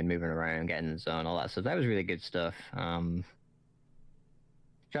 repositioning and moving around, getting in the zone, all that stuff, that was really good stuff. Try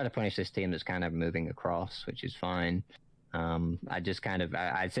to punish this team that's kind of moving across, which is fine.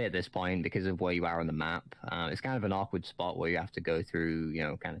 I'd say at this point, because of where you are on the map, it's kind of an awkward spot where you have to go through,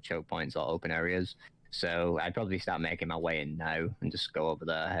 kind of choke points or open areas. So I'd probably start making my way in now and just go over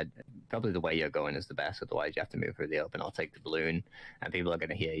there. Probably the way you're going is the best. Otherwise, you have to move through the open. I'll take the balloon, and people are going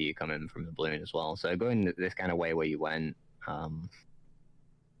to hear you coming from the balloon as well. So going this kind of way where you went,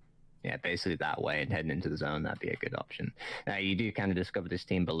 basically that way and heading into the zone, that'd be a good option. Now, you do kind of discover this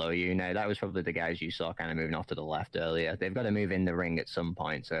team below you. Now, that was probably the guys you saw kind of moving off to the left earlier. They've got to move in the ring at some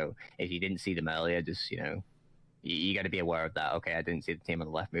point. So if you didn't see them earlier, just, you got to be aware of that. Okay, I didn't see the team on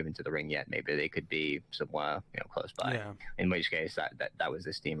the left moving to the ring yet. Maybe they could be somewhere, close by. Yeah. In which case, that was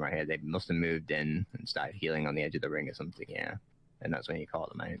this team right here. They must have moved in and started healing on the edge of the ring or something. Yeah, and that's when you call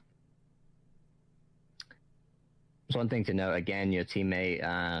them out. Just one thing to note, again, your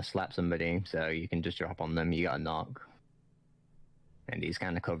teammate slapped somebody, so you can just drop on them. You got a knock. And he's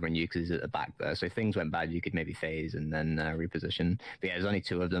kind of covering you because he's at the back there. So if things went bad, you could maybe phase and then reposition. But yeah, there's only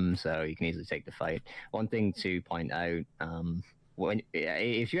 2 of them, so you can easily take the fight. One thing to point out,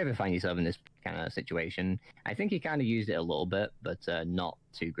 if you ever find yourself in this kind of situation, I think he kind of used it a little bit, but not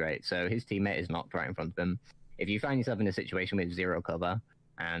too great. So his teammate is knocked right in front of him. If you find yourself in a situation with 0 cover,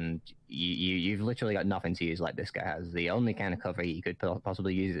 and you've literally got nothing to use like this guy has, the only kind of cover you could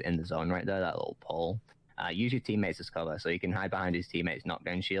possibly use it in the zone right there, that little pole. Use your teammates as cover, so you can hide behind his teammates'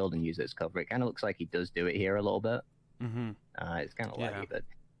 knockdown shield and use it as cover. It kind of looks like he does do it here a little bit. Mm-hmm. It's kind of laggy, but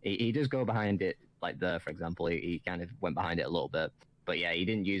he does go behind it, like there, for example. He kind of went behind it a little bit. But yeah, he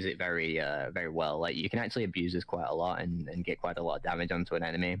didn't use it very well. Like, you can actually abuse this quite a lot and get quite a lot of damage onto an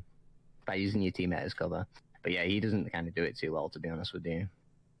enemy by using your teammate as cover. But yeah, he doesn't kind of do it too well, to be honest with you.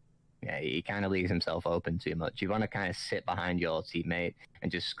 Yeah, he kind of leaves himself open too much. You want to kind of sit behind your teammate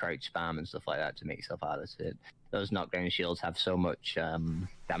and just crouch spam and stuff like that to make yourself harder to hit. Those knockdown shields have so much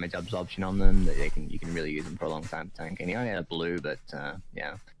damage absorption on them that you can really use them for a long time to tank. And he only had a blue, but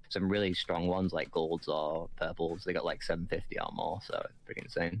yeah, some really strong ones like golds or purples, they got like 750 or more, so it's pretty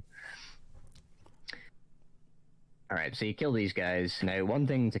insane. Alright, so you kill these guys. Now, one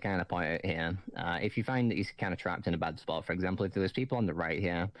thing to kind of point out here, if you find that he's kind of trapped in a bad spot, for example, if there was people on the right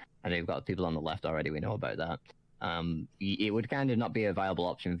here, and they've got people on the left already, we know about that, it would kind of not be a viable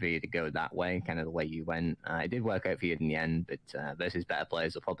option for you to go that way, kind of the way you went. It did work out for you in the end, but versus better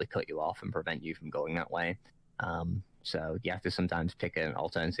players will probably cut you off and prevent you from going that way. So you have to sometimes pick an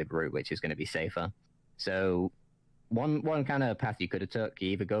alternative route, which is going to be safer. So one kind of path you could have took, you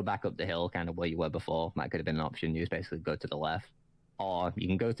either go back up the hill, kind of where you were before, that could have been an option, you just basically go to the left, or you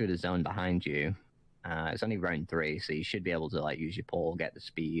can go through the zone behind you. It's only round 3, so you should be able to like use your pole, get the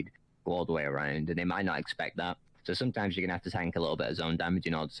speed, go all the way around, and they might not expect that. So sometimes you're going to have to tank a little bit of zone damage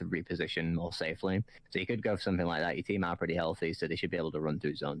in order to reposition more safely. So you could go for something like that. Your team are pretty healthy, so they should be able to run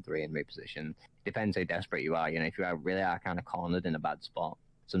through zone 3 and reposition. Depends how desperate you are. If you really are kind of cornered in a bad spot,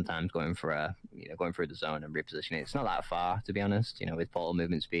 sometimes going through the zone and repositioning. It's not that far, to be honest. With portal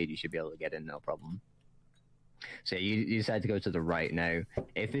movement speed, you should be able to get in, no problem. So you decide to go to the right now.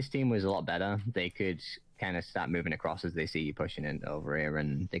 If this team was a lot better, they could kind of start moving across as they see you pushing in over here,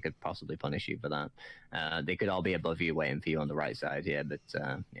 and they could possibly punish you for that. They could all be above you, waiting for you on the right side here, but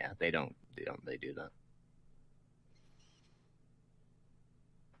yeah, they don't really do that.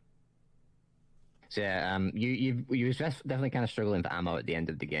 So yeah, you was definitely kind of struggling for ammo at the end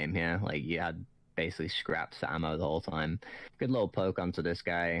of the game here. Like, you had basically scraps for ammo the whole time. Good little poke onto this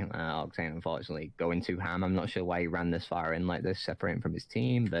guy. Octane, unfortunately, going too ham. I'm not sure why he ran this far in like this, separating from his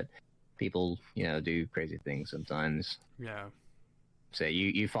team, but people, do crazy things sometimes. Yeah. So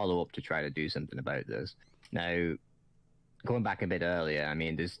you follow up to try to do something about this. Now, going back a bit earlier, I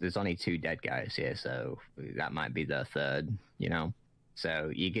mean, there's only 2 dead guys here, so that might be the third,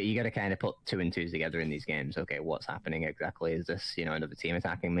 So you got to kind of put 2 and 2s together in these games. Okay, what's happening exactly? Is this, another team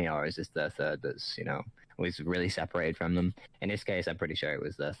attacking me, or is this the third that's, was really separated from them? In this case, I'm pretty sure it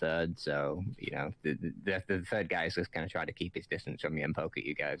was the third. So, the third guy is just kind of trying to keep his distance from you and poke at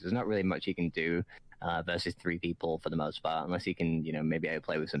you guys. There's not really much you can do versus 3 people for the most part, unless you can, maybe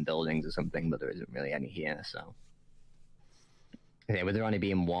play with some buildings or something, but there isn't really any here, so. Yeah, with there only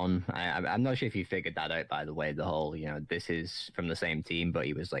being 1, I'm not sure if you figured that out, by the way, the whole, this is from the same team, but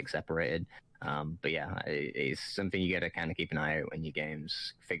he was, like, separated. But yeah, it's something you got to kind of keep an eye out in your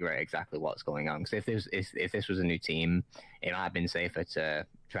games, figure out exactly what's going on. Because if this was a new team, it might have been safer to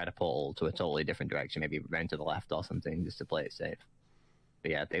try to portal to a totally different direction, maybe round to the left or something, just to play it safe.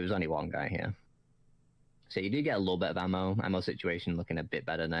 But yeah, there was only one guy here. So you do get a little bit of ammo. Ammo situation looking a bit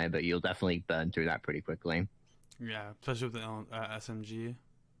better now, but you'll definitely burn through that pretty quickly. Yeah, especially with the SMG.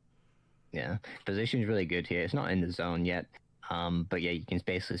 Yeah, position's really good here. It's not in the zone yet, but yeah, you can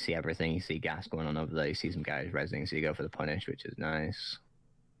basically see everything. You see gas going on over there. You see some guys rezzing, so you go for the punish, which is nice.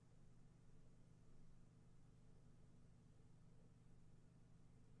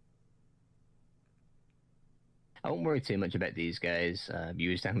 I won't worry too much about these guys.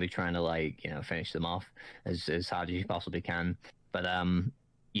 You're just definitely trying to, like, finish them off as hard as you possibly can. But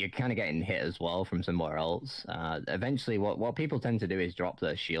you're kind of getting hit as well from somewhere else. Eventually, what people tend to do is drop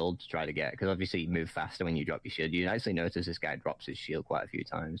their shield to try to get, because obviously you move faster when you drop your shield. You actually notice this guy drops his shield quite a few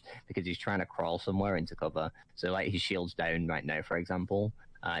times because he's trying to crawl somewhere into cover. So, like, his shield's down right now, for example.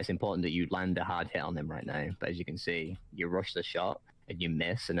 It's important that you land a hard hit on him right now. But as you can see, you rush the shot and you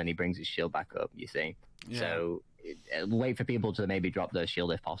miss, and then he brings his shield back up, you see. Yeah. So wait for people to maybe drop their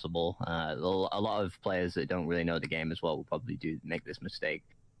shield if possible. A lot of players that don't really know the game as well will probably make this mistake,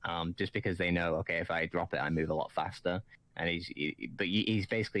 just because they know, okay, if I drop it, I move a lot faster. And he's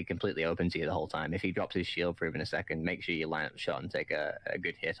basically completely open to you the whole time. If he drops his shield for even a second, make sure you line up the shot and take a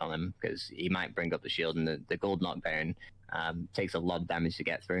good hit on him, because he might bring up the shield, and the gold knockdown takes a lot of damage to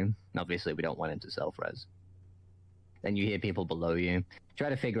get through. And obviously, we don't want him to self-res. Then you hear people below you. Try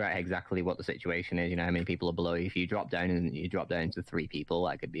to figure out exactly what the situation is. How many people are below you. If you drop down and you drop down to 3 people,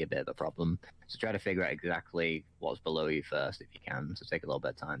 that could be a bit of a problem. So try to figure out exactly what's below you first if you can. So take a little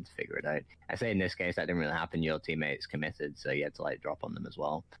bit of time to figure it out. I say in this case that didn't really happen. Your teammates committed, so you had to drop on them as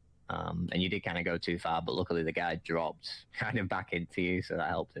well. And you did kind of go too far, but luckily the guy dropped kind of back into you, so that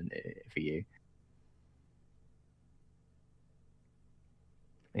helped for you.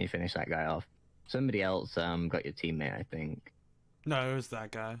 And you finish that guy off. Somebody else got your teammate, I think. No, it was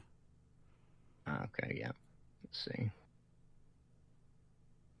that guy. Okay, yeah. Let's see.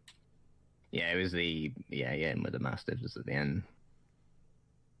 Yeah, it was him with the Mastiff just at the end.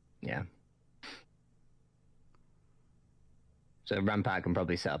 Yeah. So Rampart can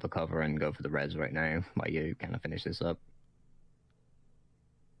probably set up a cover and go for the res right now while you kind of finish this up.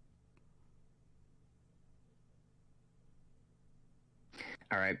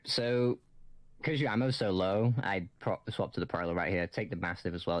 Alright, so because your ammo's so low, I'd swap to the Prowler right here. Take the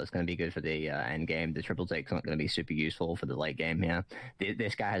Mastiff as well. It's going to be good for the end game. The triple take's not going to be super useful for the late game here.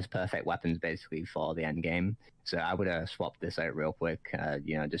 This guy has perfect weapons basically for the end game. So I would swap this out real quick.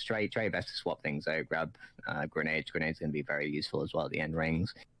 Just try your best to swap things out. Grab grenades. Grenades going to be very useful as well at the end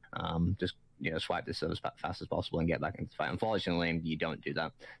rings. Just swipe this as fast as possible and get back into the fight. Unfortunately, you don't do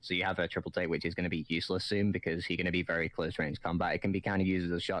that. So you have a triple take, which is going to be useless soon because you're going to be very close range combat. It can be kind of used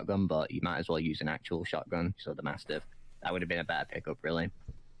as a shotgun, but you might as well use an actual shotgun. So the Mastiff, that would have been a better pickup, really.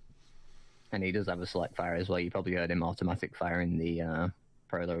 And he does have a select fire as well. You probably heard him automatic fire in the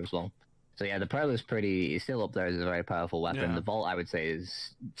Prowler as well. So yeah, the Prowler's it's still up there as a very powerful weapon. Yeah. The Vault, I would say,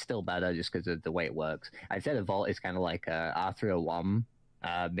 is still better just because of the way it works. I'd say the Vault is kind of like a R301,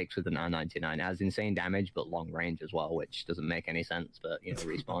 mixed with an R99. It has insane damage, but long range as well, which doesn't make any sense, but,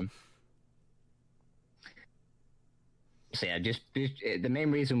 respawn. So yeah, just the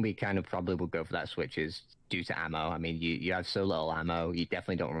main reason we kind of probably will go for that switch is due to ammo. I mean, you have so little ammo, you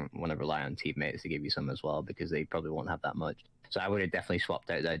definitely don't want to rely on teammates to give you some as well, because they probably won't have that much. So I would have definitely swapped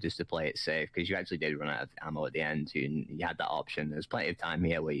out there just to play it safe, because you actually did run out of ammo at the end, and you had that option. There's plenty of time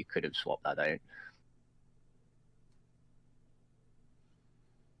here where you could have swapped that out.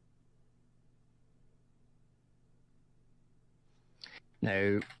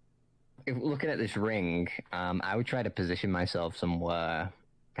 Now, if looking at this ring, I would try to position myself somewhere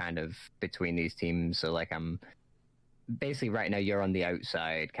kind of between these teams. So, like, I'm basically right now you're on the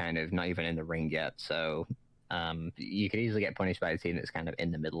outside, kind of not even in the ring yet. So, you could easily get punished by a team that's kind of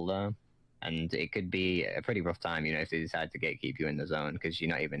in the middle there, and it could be a pretty rough time, if they decide to keep you in the zone, because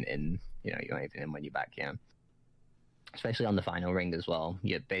you're not even in, you're not even in when you're back here. Especially on the final ring as well.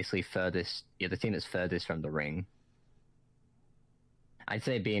 You're basically furthest. You're the team that's furthest from the ring. I'd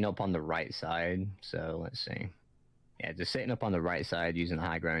say being up on the right side. So let's see. Yeah, just sitting up on the right side, using the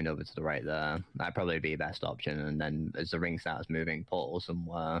high ground over to the right there. That'd probably be the best option. And then as the ring starts moving, portal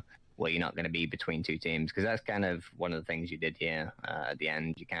somewhere where you're not going to be between two teams. Because that's kind of one of the things you did here at the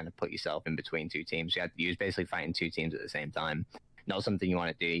end. You kind of put yourself in between two teams. You was basically fighting two teams at the same time. Not something you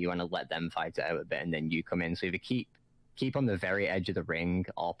want to do. You want to let them fight it out a bit, and then you come in. So either keep on the very edge of the ring,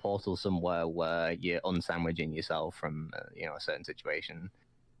 or portal somewhere where you're unsandwiching yourself from a certain situation.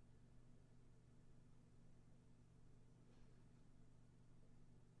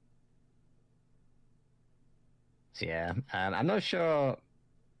 So yeah, I'm not sure.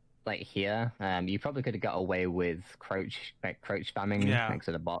 Like here, you probably could have got away with crouch spamming Yeah. next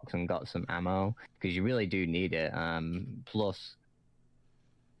to the box and got some ammo because you really do need it. Plus,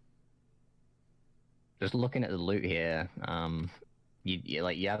 just looking at the loot here,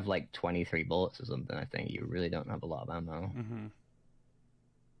 you have like 23 bullets or something. I think you really don't have a lot of ammo. Mm-hmm.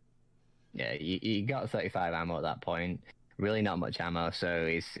 Yeah, you got 35 ammo at that point. Really not much ammo, so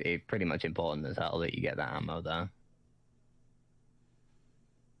it's pretty much important as hell that you get that ammo there.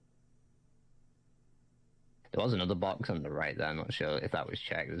 There was another box on the right there. I'm not sure if that was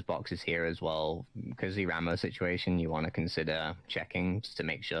checked. There's boxes here as well. Because of the ammo situation, you want to consider checking just to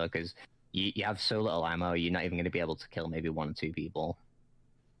make sure, because you have so little ammo, you're not even going to be able to kill maybe 1 or 2 people.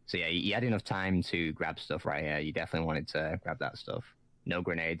 So yeah, you had enough time to grab stuff right here. You definitely wanted to grab that stuff. No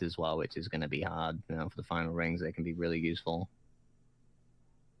grenades as well, which is going to be hard. You know, for the final rings, they can be really useful.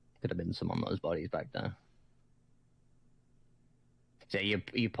 Could have been some on those bodies back there. So you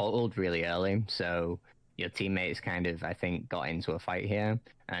portaled really early, so your teammates kind of, I think, got into a fight here,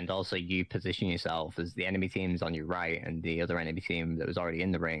 and also you position yourself as the enemy team's on your right, and the other enemy team that was already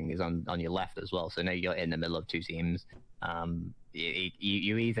in the ring is on your left as well. So now you're in the middle of 2 teams.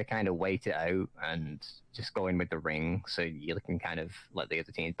 You either kind of wait it out and just go in with the ring, so you can kind of let the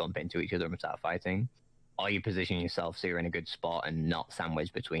other teams bump into each other and start fighting, or you position yourself so you're in a good spot and not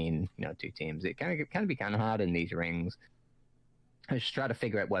sandwiched between 2 teams. It can be kind of hard in these rings. Just try to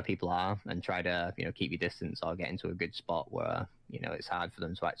figure out where people are and try to keep your distance or get into a good spot where it's hard for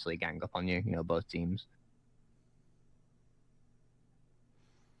them to actually gang up on you. Both teams.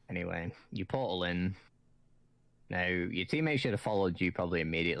 Anyway, you portal in. Now your teammates should have followed you probably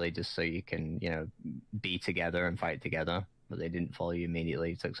immediately, just so you can be together and fight together. But they didn't follow you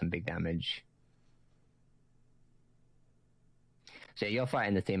immediately. You took some big damage. So you're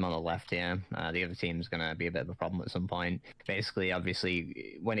fighting the team on the left here. The other team's going to be a bit of a problem at some point. Basically,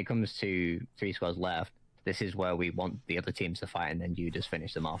 obviously, when it comes to 3 squads left, this is where we want the other teams to fight, and then you just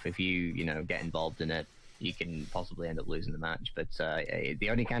finish them off. If you get involved in it, you can possibly end up losing the match. But the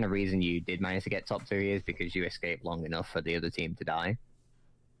only kind of reason you did manage to get top 2 is because you escaped long enough for the other team to die.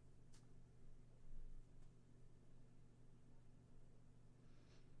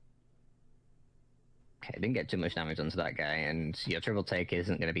 Okay, didn't get too much damage onto that guy, and your triple take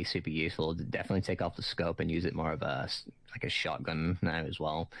isn't going to be super useful. Definitely take off the scope and use it more of a shotgun now as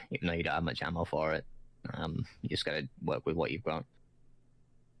well, even though you don't have much ammo for it. You just got to work with what you've got.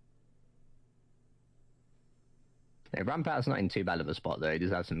 Now, Rampart's not in too bad of a spot, though. He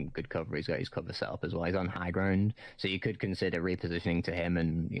does have some good cover. He's got his cover set up as well. He's on high ground, so you could consider repositioning to him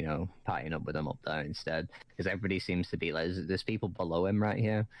and, partying up with him up there instead. Because everybody seems to be, there's people below him right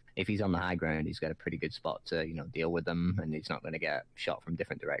here. If he's on the high ground, he's got a pretty good spot to, deal with them, and he's not going to get shot from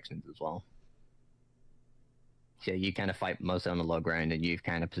different directions as well. So you kind of fight mostly on the low ground, and you've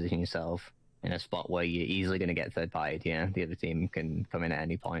kind of positioned yourself in a spot where you're easily going to get third-partied here. The other team can come in at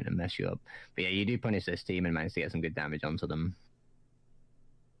any point and mess you up. But yeah, you do punish this team and manage to get some good damage onto them.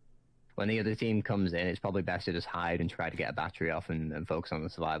 When the other team comes in, it's probably best to just hide and try to get a battery off and focus on the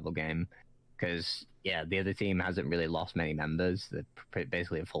survival game. Because, yeah, the other team hasn't really lost many members. They're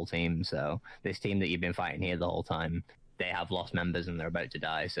basically a full team. So this team that you've been fighting here the whole time, they have lost members and they're about to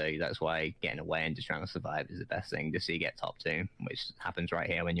die. So that's why getting away and just trying to survive is the best thing, just so you get top 2, which happens right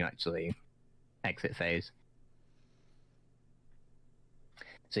here when you actually exit phase.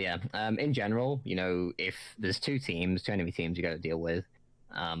 So yeah, in general, if there's 2 enemy teams you got to deal with,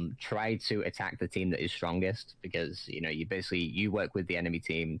 try to attack the team that is strongest, because you work with the enemy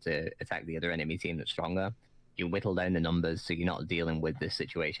team to attack the other enemy team that's stronger. You whittle down the numbers so you're not dealing with this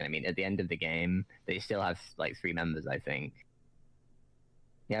situation. I mean, at the end of the game, they still have like 3 members, I think.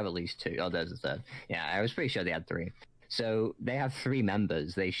 They have at least 2. Oh, there's a third. Yeah, I was pretty sure they had 3. So they have 3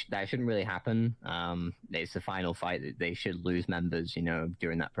 members. That shouldn't really happen. It's the final fight. They should lose members,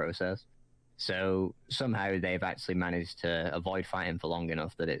 during that process. So somehow they've actually managed to avoid fighting for long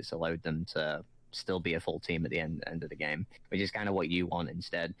enough that it's allowed them to still be a full team at the end of the game, which is kind of what you want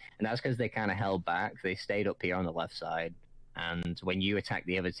instead. And that's because they kind of held back. They stayed up here on the left side. And when you attacked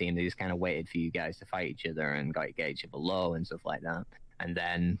the other team, they just kind of waited for you guys to fight each other and get each other low and stuff like that. And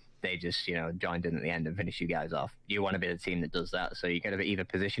then they just, joined in at the end and finished you guys off. You want to be the team that does that, so you got to either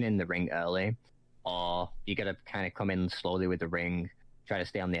position in the ring early, or you got to kind of come in slowly with the ring, try to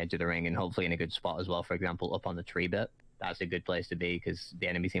stay on the edge of the ring, and hopefully in a good spot as well. For example, up on the tree bit, that's a good place to be, because the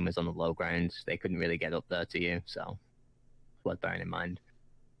enemy team was on the low ground. They couldn't really get up there to you, so worth bearing in mind.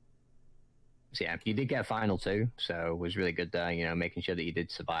 So yeah, you did get a final 2, so it was really good there, making sure that you did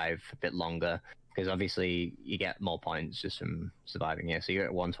survive a bit longer, because obviously you get more points just from surviving here. So you're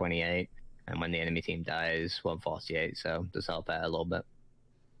at 128. and when the enemy team dies, 148. So does help out a little bit.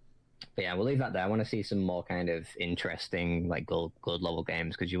 But yeah, we'll leave that there. I want to see some more kind of interesting, like gold level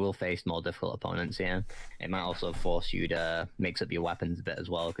games, because you will face more difficult opponents here. It might also force you to mix up your weapons a bit as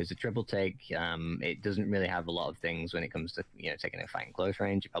well, because the triple take, it doesn't really have a lot of things when it comes to, you know, taking a fight in close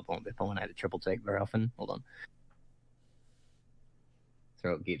range. You probably won't be pulling out a triple take very often. Hold on.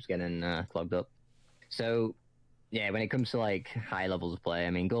 Throat keeps getting clogged up. So yeah, when it comes to like high levels of play,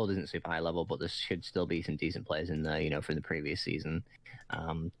 I mean, gold isn't super high level, but there should still be some decent players in there, you know, from the previous season,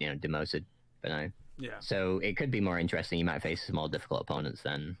 you know, demoted for now. Yeah. So it could be more interesting. You might face some more difficult opponents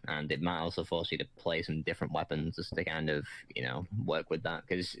then, and it might also force you to play some different weapons just to kind of, you know, work with that.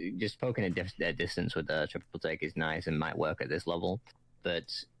 Because just poking a distance with a triple take is nice and might work at this level,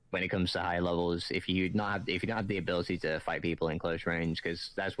 but when it comes to high levels, if you don't have the ability to fight people in close range,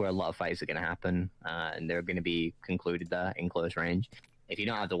 because that's where a lot of fights are going to happen, and they're going to be concluded there in close range. If you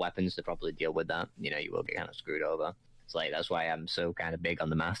don't have the weapons to properly deal with that, you know, you will get kind of screwed over. It's like that's why I'm so kind of big on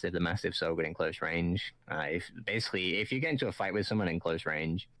the Mastiff. The Mastiff's so good in close range. If you get into a fight with someone in close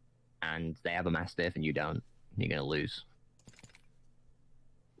range, and they have a Mastiff and you don't, you're going to lose.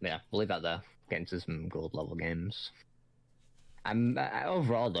 Yeah, we'll leave that there. Get into some gold level games. I'm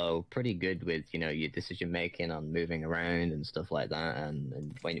overall though pretty good with, you know, your decision making on moving around and stuff like that,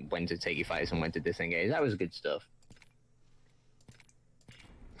 and when to take your fights and when to disengage. That was good stuff.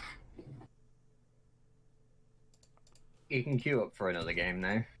 You can queue up for another game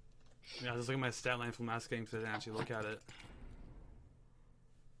now. Yeah, I was looking at my stat line from last game, so I didn't actually look at it.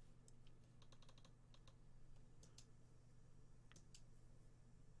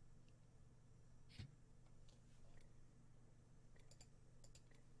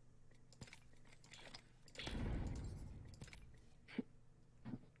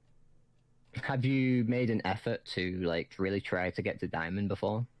 Have you made an effort to like really try to get to diamond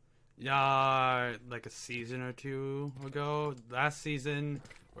before? Yeah, like a season or two ago. Last season,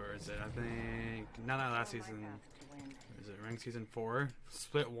 where is it? I think not last season. Is it ranked season 4?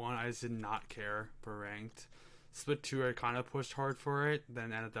 Split 1, I just did not care for ranked. Split 2, I kind of pushed hard for it.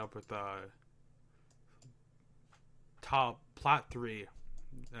 Then ended up with top plat 3,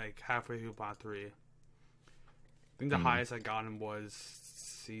 like halfway through plat 3. I think the highest I got him was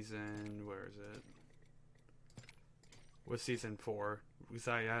season. Where is it? Was season 4. Because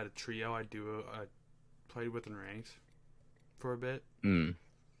I had a trio I played with in ranked for a bit.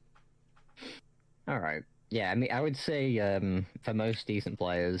 Alright. Yeah, I mean, I would say for most decent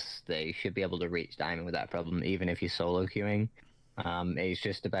players, they should be able to reach diamond without problem, even if you're solo queuing. It's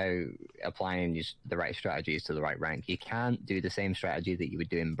just about applying just the right strategies to the right rank. You can't do the same strategy that you would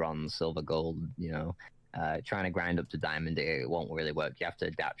do in bronze, silver, gold, you know, trying to grind up to diamond. It won't really work. You have to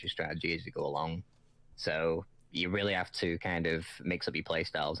adapt your strategy as you go along. So you really have to kind of mix up your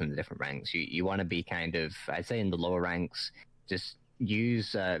playstyles in the different ranks. You want to be kind of, I'd say in the lower ranks, just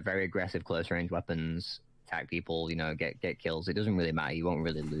use very aggressive close range weapons, attack people, you know, get kills. It doesn't really matter. You won't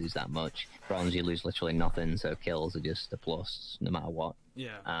really lose that much. Bronze, you lose literally nothing, so kills are just a plus no matter what.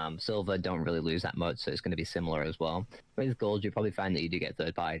 Yeah. Silver don't really lose that much, so it's going to be similar as well. With gold, you probably find that you do get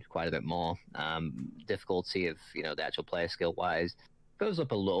third party quite a bit more. Difficulty of, you know, the actual player skill wise goes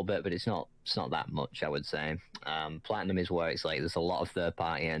up a little bit, but it's not that much, I would say. Platinum is where it's like there's a lot of third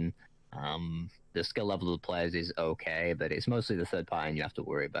party in. The skill level of the players is okay, but it's mostly the third party you have to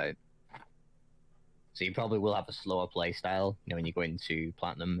worry about. So you probably will have a slower play style, you know, when you go into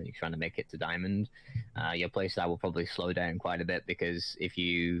platinum and you're trying to make it to diamond. Your play style will probably slow down quite a bit, because if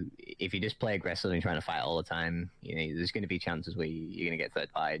you just play aggressively and trying to fight all the time, you know, there's going to be chances where you're going to get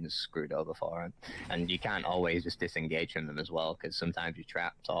third party and screwed over for it. And you can't always just disengage from them as well, because sometimes you're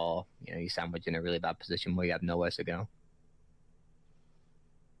trapped, or, you know, you're sandwiched in a really bad position where you have nowhere to go.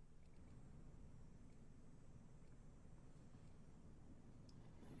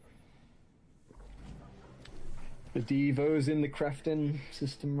 The Devo's in the crafting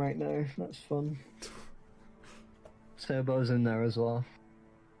system right now. That's fun. Turbo's in there as well.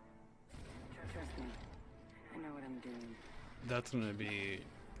 Trust me. I know what I'm doing. That's gonna be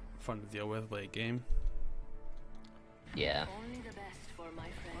fun to deal with late game. Yeah. Only the best for my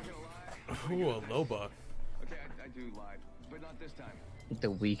friends. Ooh, a Loba. Okay, I do lie, but not this time.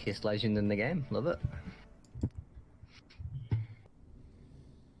 The weakest legend in the game. Love it.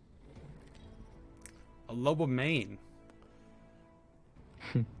 A Loba main.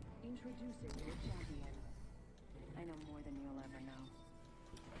 Introducing your champion. I know more than you'll ever know.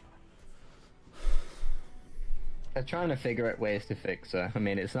 They're trying to figure out ways to fix her. I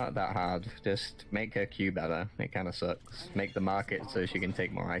mean, it's not that hard. Just make her queue better. It kind of sucks. Make the market so she can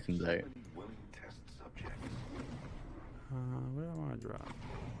take more items out. Willing test subject. Where do I want to drop?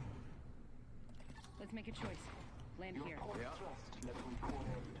 Let's make a choice. Land here.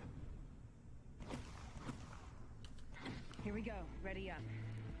 Here we go. Ready up.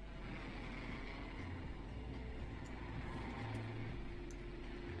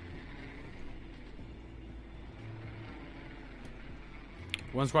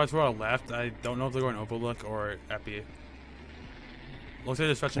 One squad's to our left. I don't know if they're going Overlook or Epi. Looks like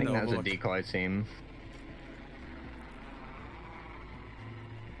they're I stretching think to that's a Overlook. decoy team.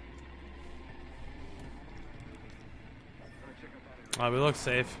 We look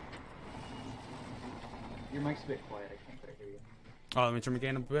safe. Your mic's a bit quiet. I can't quite hear you. Oh, let me turn my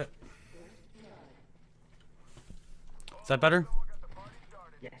gain up a bit. Is that better?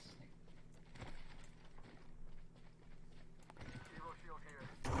 Yes.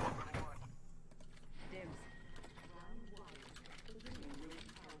 Dibs.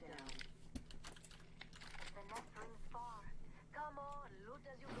 The next ring's far. Come on, loot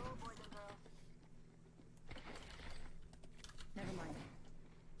as you go, boys and girls. Never mind.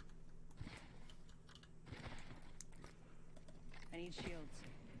 I need shields.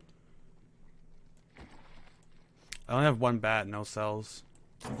 I only have one bat, no cells.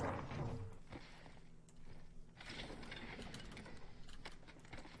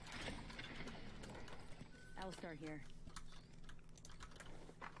 Alistar here.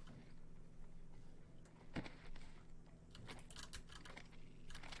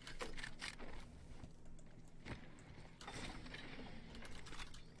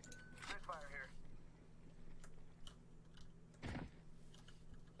 Spitfire here.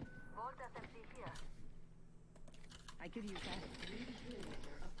 Volt SMC here. I could use that.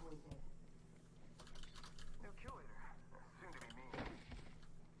 New kill leader. Soon to be me.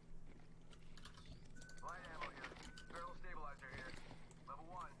 Light ammo here. Barrel stabilizer here. Level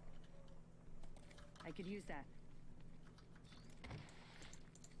 1. I could use that.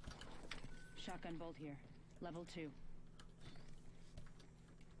 Shotgun bolt here. Level 2.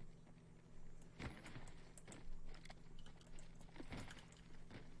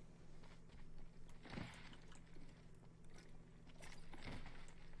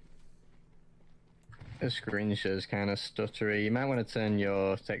 The screen share's kind of stuttery. You might want to turn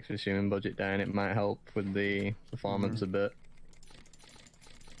your text resuming budget down. It might help with the performance a bit.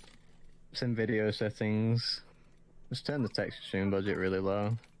 It's in video settings. Just turn the text resuming budget really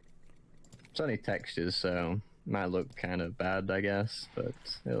low. It's only textures, so it might look kind of bad, I guess, but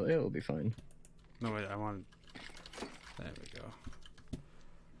it'll be fine. No, wait, I want... There we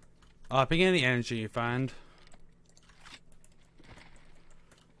go. Picking any energy you find.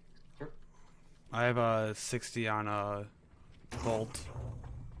 I have a 60 on a bolt.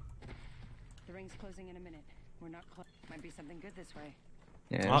 The ring's closing in a minute. We're not close. Might be something good this way.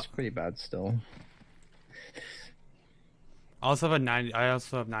 Yeah, it's pretty bad still. I also have a 90. I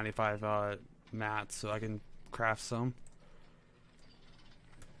also have 95 mats, so I can craft some.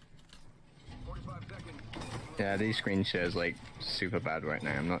 45 seconds. Yeah, these screen shares like super bad right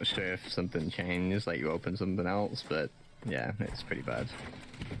now. I'm not sure if something changed, like you open something else, but yeah, it's pretty bad.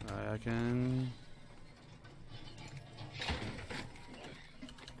 I can.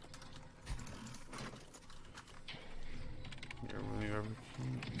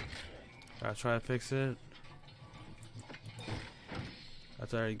 I'll try to fix it.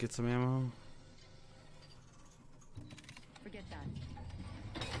 That's alright, get some ammo. Forget that.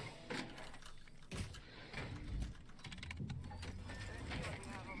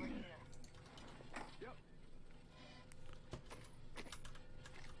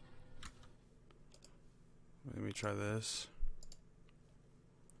 Let me try this.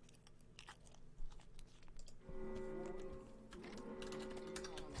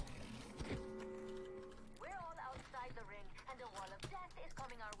 We're all outside the ring, and a wall of death is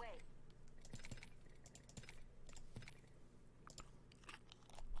coming our way.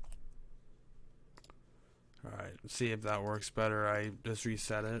 Alright, see if that works better. I just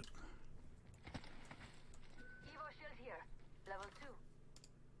reset it. Evo shield here. Level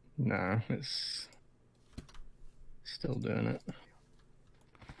 2. Nah, it's still doing it.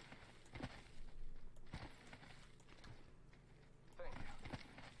 Thank you.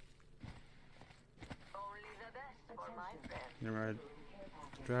 Only the best for my friends. Alright.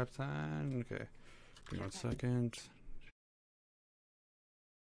 Draft time. Okay. Give me 1 second.